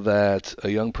so that a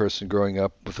young person growing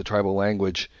up with a tribal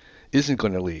language isn't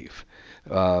going to leave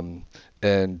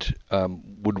and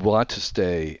would want to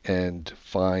stay and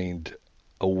find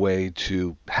a way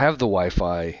to have the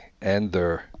Wi-Fi and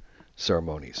their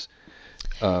ceremonies?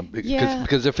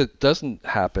 Because if it doesn't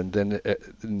happen,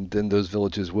 then those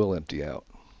villages will empty out.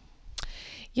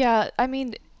 Yeah, I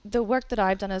mean, the work that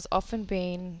I've done has often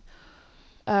been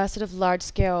sort of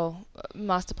large-scale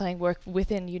master planning work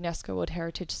within UNESCO World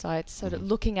Heritage Sites, so that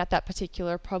looking at that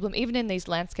particular problem, even in these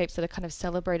landscapes that are kind of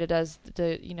celebrated as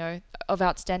of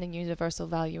outstanding universal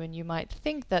value, and you might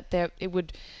think that it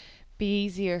would be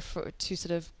easier to sort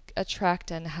of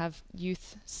attract and have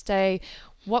youth stay.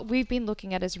 What we've been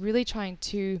looking at is really trying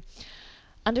to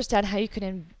understand how you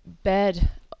can embed.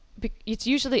 It's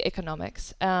usually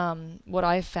economics. What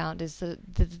I've found is that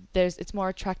it's more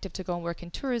attractive to go and work in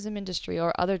tourism industry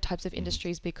or other types of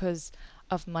industries because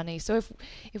of money. So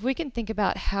if we can think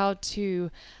about how to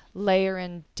layer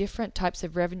in different types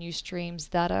of revenue streams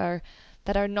that are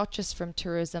not just from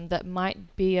tourism, that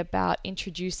might be about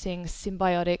introducing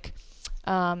symbiotic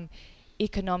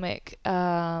economic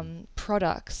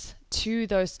products to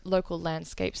those local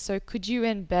landscapes. So could you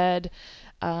embed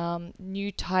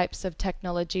new types of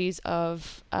technologies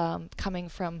of coming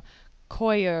from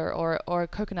coir or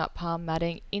coconut palm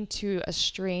matting into a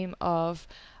stream of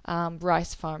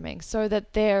rice farming, so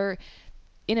that they're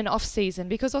in an off season,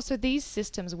 because also these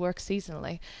systems work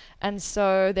seasonally, and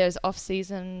so there's off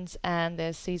seasons and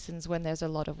there's seasons when there's a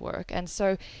lot of work. And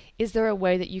so is there a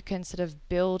way that you can sort of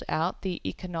build out the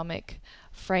economic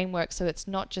framework so it's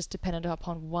not just dependent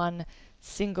upon one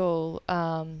single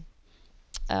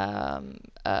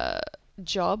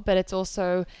job, but it's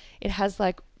also, it has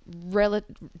like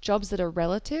jobs that are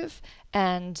relative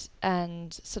and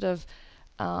sort of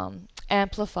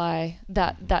amplify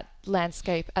that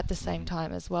landscape at the same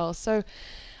time as well. So,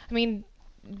 I mean,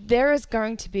 there is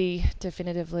going to be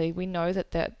definitively, we know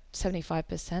that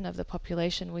 75% of the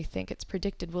population, we think it's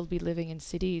predicted, will be living in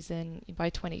cities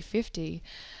by 2050.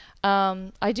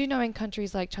 I do know in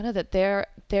countries like China that there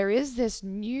is this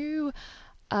new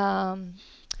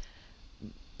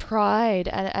pride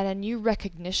and a new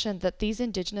recognition that these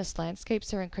indigenous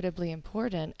landscapes are incredibly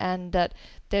important, and that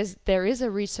there is a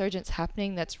resurgence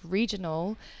happening that's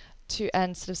regional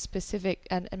and sort of specific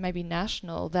and maybe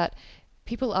national, that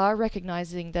people are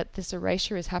recognizing that this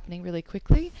erasure is happening really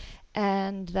quickly,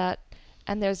 and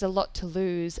there's a lot to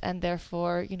lose, and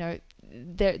therefore, you know,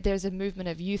 there's a movement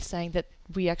of youth saying that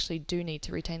we actually do need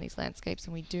to retain these landscapes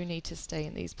and we do need to stay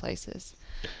in these places.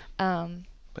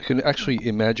 I can actually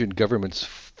imagine governments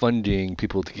funding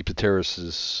people to keep the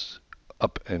terraces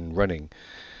up and running,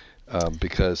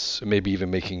 because maybe even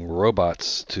making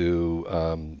robots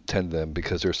to tend them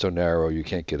because they're so narrow you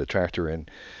can't get a tractor in.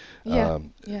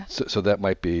 So that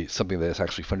might be something that's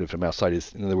actually funded from outside.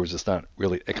 In other words, it's not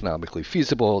really economically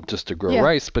feasible just to grow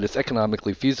rice, but it's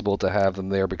economically feasible to have them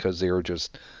there because they are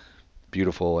just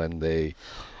beautiful and they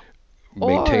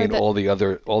maintain all the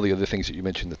other things that you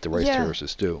mentioned that the rice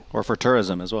terraces do. Or for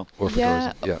tourism as well. Or for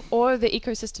tourism, or the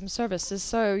ecosystem services.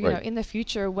 So, you know, in the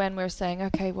future when we're saying,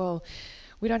 okay, well,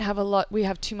 we don't have a lot, we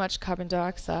have too much carbon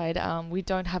dioxide, we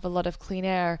don't have a lot of clean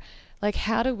air, like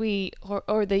how do we,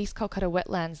 or the East Calcutta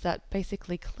wetlands that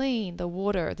basically clean the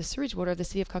water, the sewage water of the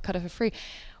city of Calcutta for free,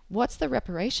 what's the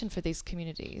reparation for these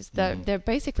communities? They're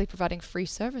basically providing free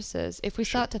services. If we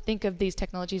start to think of these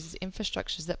technologies as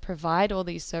infrastructures that provide all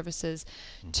these services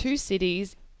to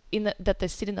cities that they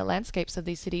sit in the landscapes of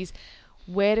these cities,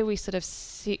 where do we sort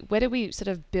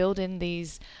of build in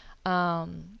these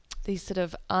sort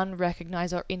of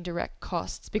unrecognized or indirect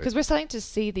costs? Because we're starting to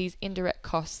see these indirect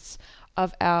costs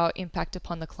of our impact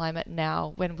upon the climate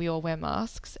now when we all wear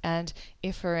masks, and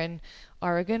if we're in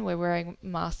Oregon, we're wearing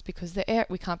masks because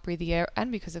we can't breathe the air and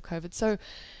because of COVID. So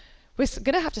we're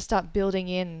going to have to start building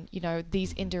in, you know,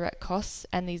 these indirect costs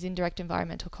and these indirect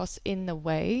environmental costs in the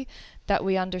way that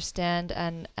we understand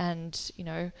and you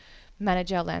know,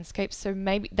 manage our landscapes. So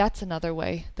maybe that's another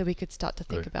way that we could start to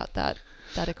think about that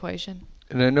equation.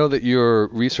 And I know that your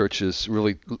research is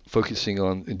really focusing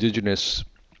on indigenous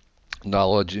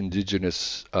knowledge,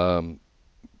 indigenous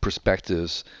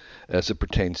perspectives as it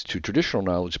pertains to traditional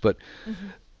knowledge, but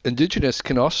indigenous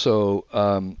can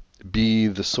also be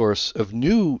the source of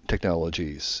new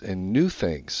technologies and new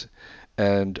things.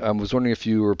 And I was wondering if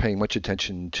you were paying much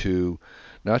attention to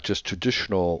not just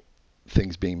traditional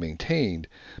things being maintained,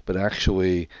 but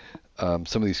actually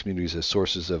some of these communities as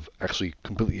sources of actually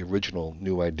completely original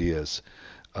new ideas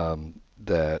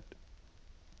that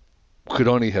could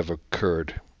only have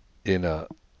occurred in a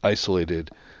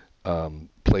isolated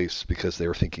place because they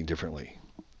were thinking differently.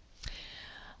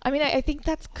 I mean, I think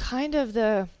that's kind of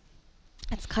the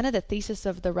thesis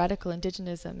of the radical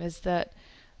indigenism, is that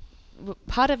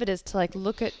part of it is to like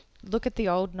look at the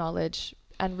old knowledge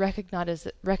and recognize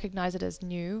it as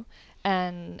new,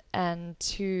 and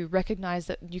to recognize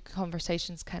that new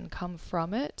conversations can come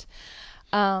from it.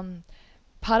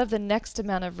 Part of the next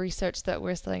amount of research that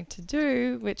we're starting to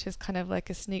do, which is kind of like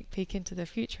a sneak peek into the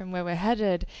future and where we're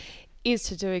headed, is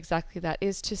to do exactly that,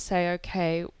 is to say,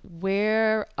 okay,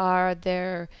 where are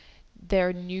there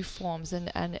new forms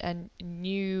and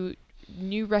new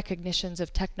recognitions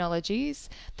of technologies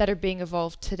that are being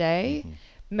evolved today,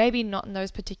 maybe not in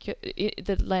those particular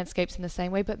the landscapes in the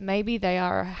same way, but maybe they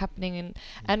are happening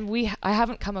I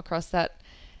haven't come across that.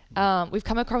 We've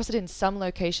come across it in some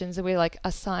locations, and we're like,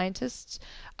 our scientists,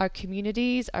 our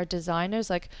communities, our designers,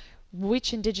 like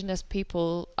which indigenous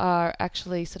people are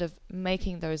actually sort of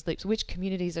making those leaps, which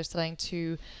communities are starting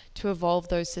to evolve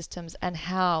those systems, and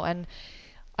how. And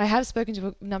I have spoken to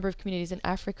a number of communities in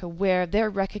Africa where they're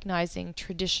recognizing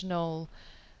traditional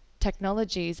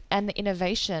technologies, and the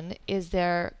innovation is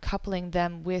they're coupling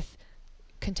them with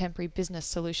contemporary business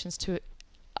solutions to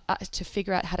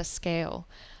figure out how to scale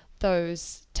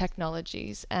those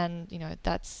technologies, and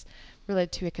that's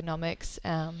related to economics,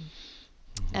 and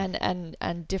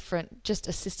different just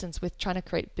assistance with trying to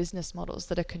create business models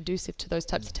that are conducive to those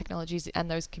types of technologies and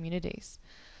those communities.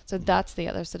 So that's the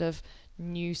other sort of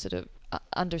new sort of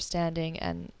understanding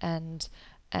and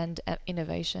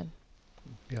innovation.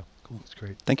 Yeah, cool. That's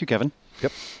great. Thank you, Kevin.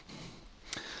 Yep.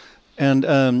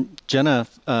 And Jenna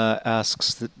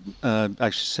asks that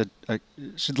actually said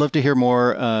she'd love to hear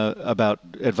more about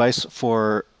advice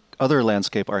for other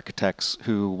landscape architects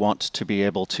who want to be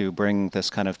able to bring this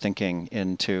kind of thinking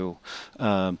into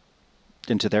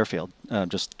their field,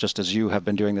 just as you have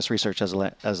been doing this research as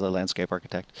a landscape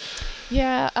architect.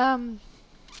 Yeah,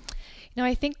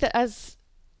 I think that as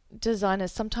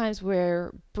designers, sometimes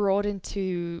we're brought in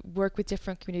to work with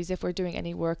different communities if we're doing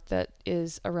any work that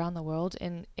is around the world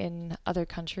in other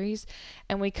countries,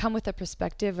 and we come with a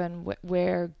perspective, and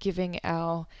we're giving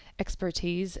our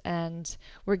expertise, and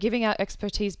we're giving our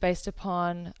expertise based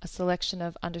upon a selection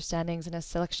of understandings and a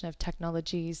selection of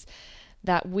technologies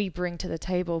that we bring to the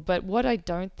table. But what I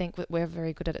don't think that we're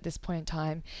very good at this point in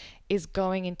time is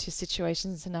going into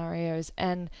situations, scenarios,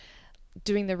 and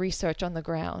doing the research on the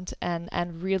ground,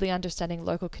 and really understanding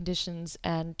local conditions,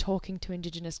 and talking to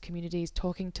Indigenous communities,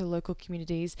 talking to local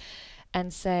communities,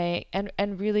 and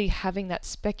really having that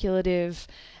speculative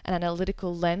and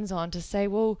analytical lens on to say,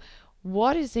 well,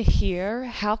 what is it here?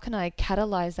 How can I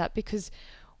catalyze that? Because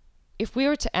if we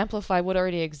were to amplify what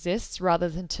already exists rather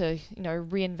than to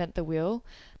reinvent the wheel,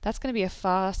 that's going to be a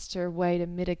faster way to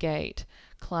mitigate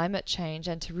climate change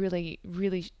and to really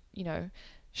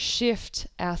shift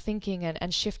our thinking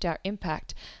and shift our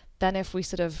impact, than if we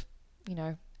sort of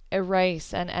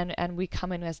erase and we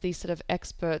come in as these sort of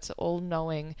experts, all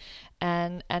knowing,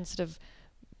 and sort of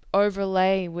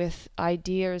overlay with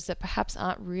ideas that perhaps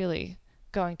aren't really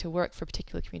going to work for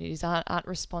particular communities, aren't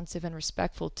responsive and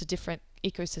respectful to different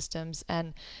ecosystems,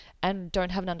 and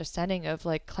don't have an understanding of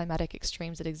like climatic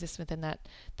extremes that exist within that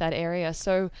area.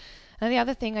 So, and the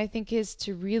other thing I think is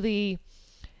to really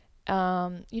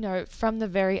from the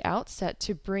very outset,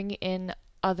 to bring in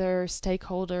other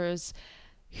stakeholders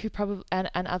who probably and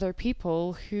other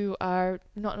people who are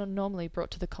not normally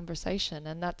brought to the conversation,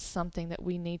 and that's something that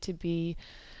we need to be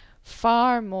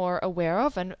far more aware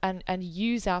of, and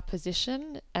use our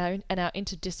position and our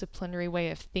interdisciplinary way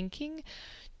of thinking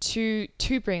to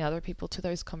bring other people to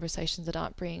those conversations that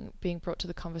aren't being brought to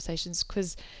the conversations,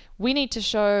 because we need to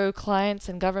show clients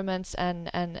and governments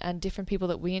and different people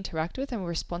that we interact with and we're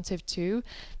responsive to,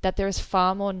 that there is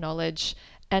far more knowledge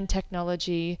and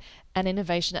technology and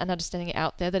innovation and understanding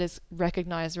out there that is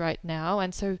recognized right now.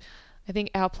 And so I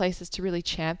think our place is to really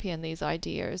champion these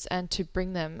ideas and to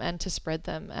bring them and to spread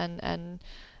them and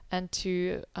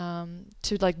to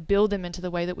like build them into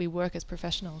the way that we work as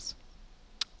professionals.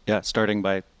 Yeah, starting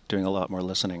by doing a lot more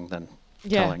listening than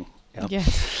telling. Yeah.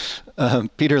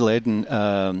 Peter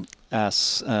Layden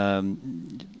asks,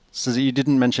 says that you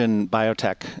didn't mention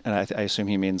biotech, and I assume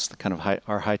he means the kind of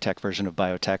our high-tech version of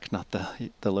biotech, not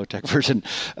the low-tech version.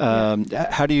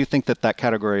 How do you think that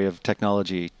category of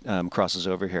technology crosses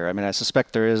over here? I mean, I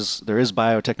suspect there is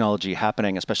biotechnology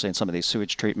happening, especially in some of these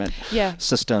sewage treatment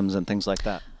systems and things like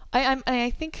that.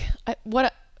 I think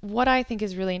what I think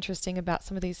is really interesting about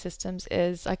some of these systems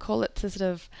is, I call it the sort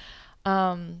of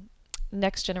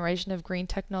next generation of green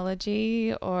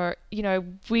technology, or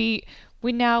we're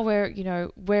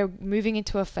moving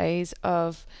into a phase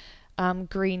of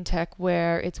green tech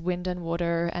where it's wind and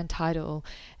water and tidal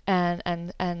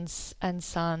and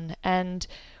sun, and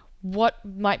what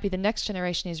might be the next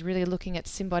generation is really looking at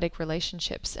symbiotic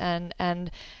relationships and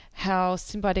how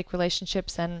symbiotic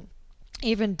relationships, and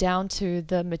even down to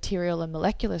the material and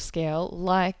molecular scale,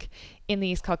 like in the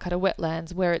East Calcutta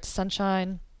wetlands, where it's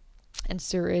sunshine and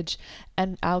sewage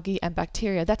and algae and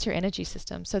bacteria. That's your energy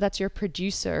system. So that's your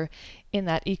producer in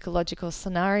that ecological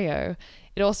scenario.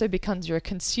 It also becomes your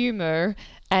consumer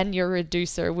and your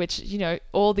reducer, which,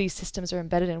 all these systems are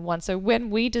embedded in one. So when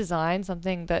we design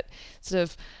something that sort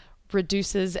of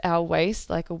reduces our waste,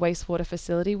 like a wastewater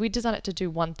facility, we design it to do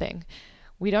one thing.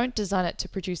 We don't design it to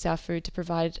produce our food, to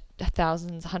provide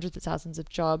thousands, hundreds of thousands of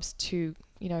jobs, to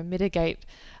mitigate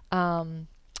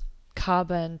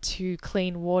carbon, to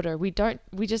clean water. We don't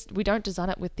design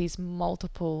it with these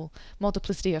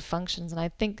multiplicity of functions. And I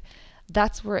think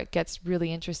that's where it gets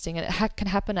really interesting. And it can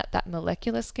happen at that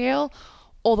molecular scale,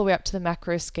 all the way up to the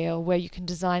macro scale, where you can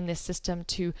design this system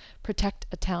to protect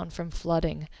a town from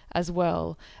flooding, as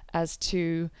well as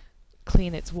to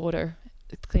clean its water,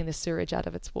 clean the sewage out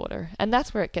of its water. And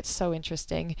that's where it gets so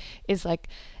interesting, is like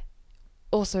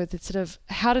also the sort of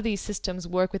how do these systems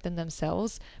work within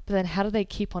themselves, but then how do they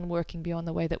keep on working beyond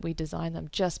the way that we design them?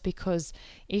 Just because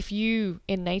if you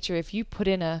put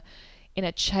in a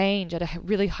change at a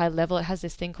really high level, it has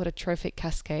this thing called a trophic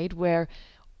cascade where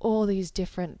all these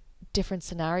different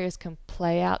scenarios can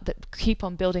play out that keep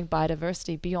on building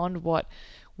biodiversity beyond what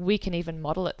we can even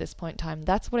model at this point in time.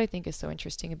 That's what I think is so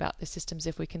interesting about the systems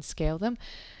if we can scale them.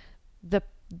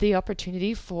 The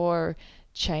opportunity for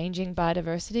changing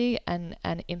biodiversity and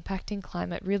impacting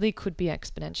climate really could be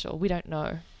exponential. We don't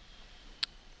know.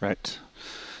 Right.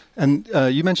 And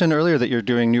you mentioned earlier that you're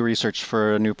doing new research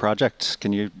for a new project.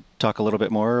 Can you talk a little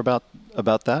bit more about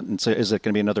that? And so is it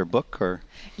going to be another book or?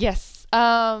 Yes.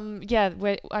 I'm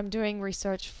doing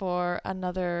research for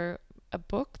a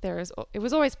book. It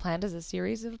was always planned as a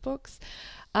series of books.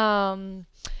 It's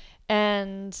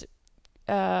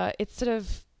sort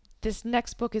of, this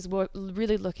next book is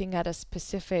really looking at a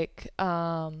specific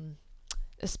type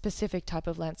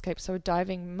of landscape. So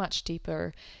diving much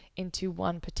deeper into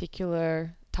one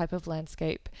particular type of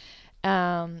landscape,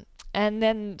 and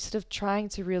then sort of trying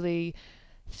to really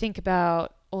think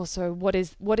about also what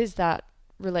is that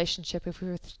relationship if we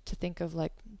were to think of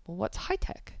like, well, what's high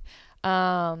tech,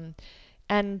 and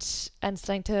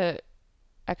starting to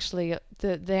actually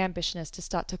the ambition is to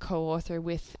start to co-author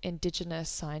with Indigenous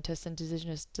scientists and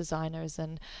Indigenous designers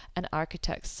and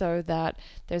architects, so that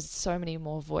there's so many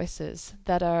more voices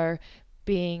that are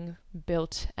being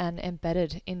built and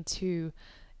embedded into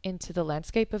the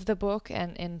landscape of the book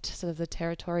and into sort of the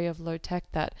territory of low tech,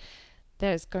 that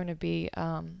there's going to be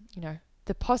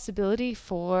the possibility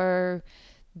for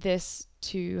this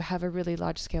to have a really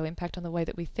large scale impact on the way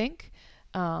that we think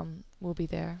will be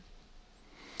there.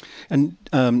 And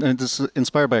this is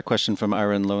inspired by a question from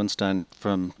Irene Lowenstein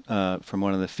from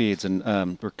one of the feeds, and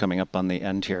we're coming up on the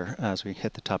end here as we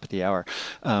hit the top of the hour.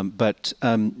 But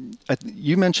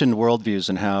you mentioned worldviews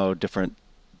and how different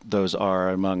those are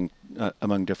among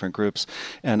different groups,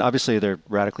 and obviously they're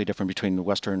radically different between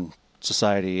Western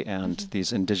society and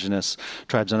these indigenous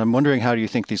tribes. And I'm wondering, how do you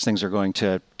think these things are going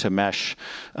to mesh,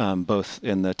 both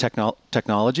in the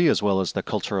technology as well as the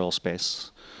cultural space?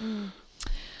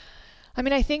 I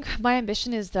mean, I think my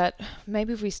ambition is that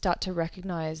maybe if we start to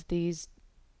recognize these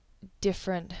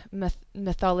different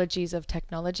mythologies of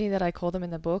technology that I call them in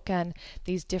the book, and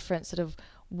these different sort of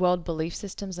world belief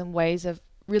systems and ways of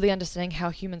really understanding how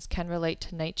humans can relate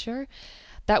to nature,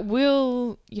 that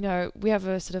will, we have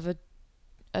a sort of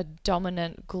a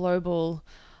dominant global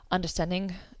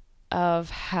understanding of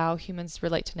how humans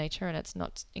relate to nature, and it's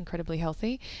not incredibly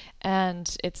healthy,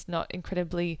 and it's not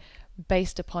incredibly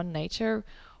based upon nature.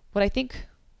 What I think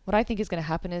is going to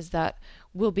happen is that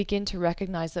we'll begin to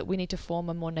recognize that we need to form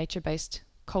a more nature-based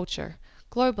culture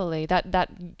globally, that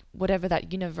whatever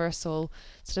that universal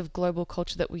sort of global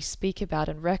culture that we speak about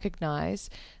and recognize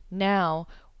now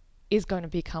is going to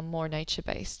become more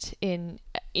nature-based,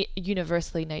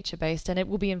 universally nature-based, and it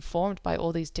will be informed by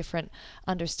all these different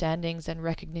understandings and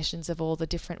recognitions of all the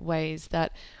different ways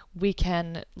that we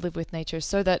can live with nature,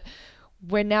 so that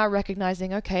we're now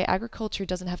recognizing, okay, agriculture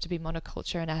doesn't have to be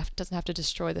monoculture, and it doesn't have to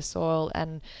destroy the soil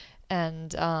and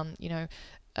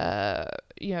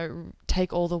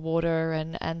take all the water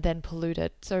and then pollute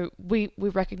it. So we're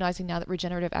recognizing now that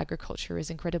regenerative agriculture is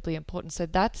incredibly important. So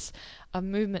that's a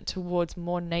movement towards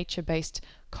more nature-based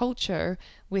culture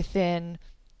within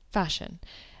fashion.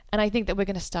 And I think that we're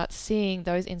going to start seeing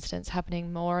those incidents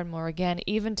happening more and more again,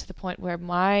 even to the point where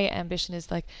my ambition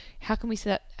is like, how can we see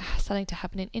that starting to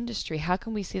happen in industry? How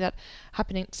can we see that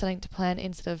starting to plan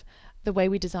in sort of the way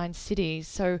we design cities?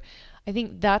 So I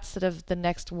think that's sort of the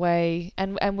next way,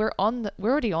 and we're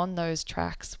already on those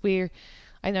tracks.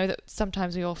 I know that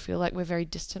sometimes we all feel like we're very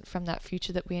distant from that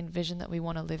future that we envision that we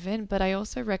want to live in, but I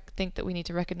also think that we need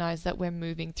to recognize that we're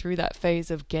moving through that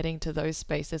phase of getting to those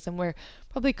spaces, and we're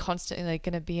probably constantly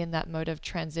going to be in that mode of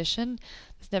transition.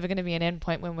 There's never going to be an end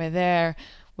point when we're there.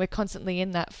 We're constantly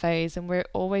in that phase, and we're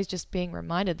always just being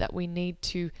reminded that we need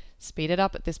to speed it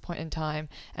up at this point in time,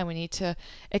 and we need to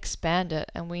expand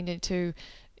it, and we need to,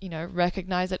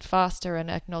 recognize it faster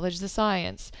and acknowledge the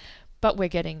science. But we're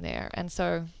getting there. And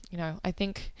so, I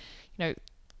think,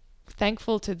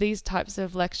 thankful to these types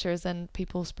of lectures and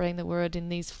people spreading the word in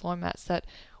these formats that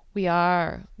we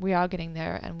are getting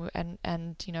there.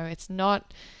 And it's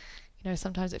not,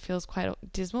 sometimes it feels quite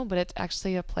dismal, but it's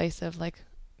actually a place of like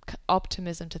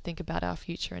optimism to think about our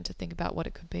future and to think about what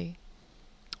it could be.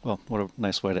 Well, what a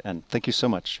nice way to end. Thank you so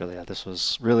much, Julia. This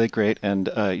was really great, and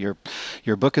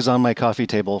your book is on my coffee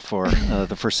table for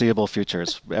the foreseeable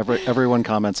futures. Everyone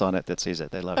comments on it that sees it.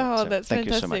 They love it. Oh, so that's thank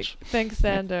fantastic. you so much. Thanks,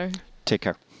 Sander. Yeah. Take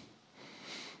care.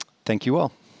 Thank you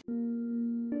all.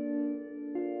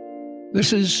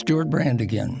 This is Stuart Brand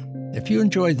again. If you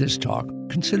enjoyed this talk,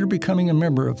 consider becoming a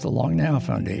member of the Long Now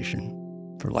Foundation.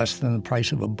 For less than the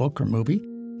price of a book or movie,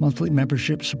 monthly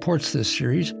membership supports this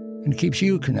series and keeps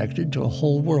you connected to a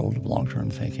whole world of long-term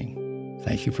thinking.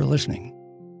 Thank you for listening.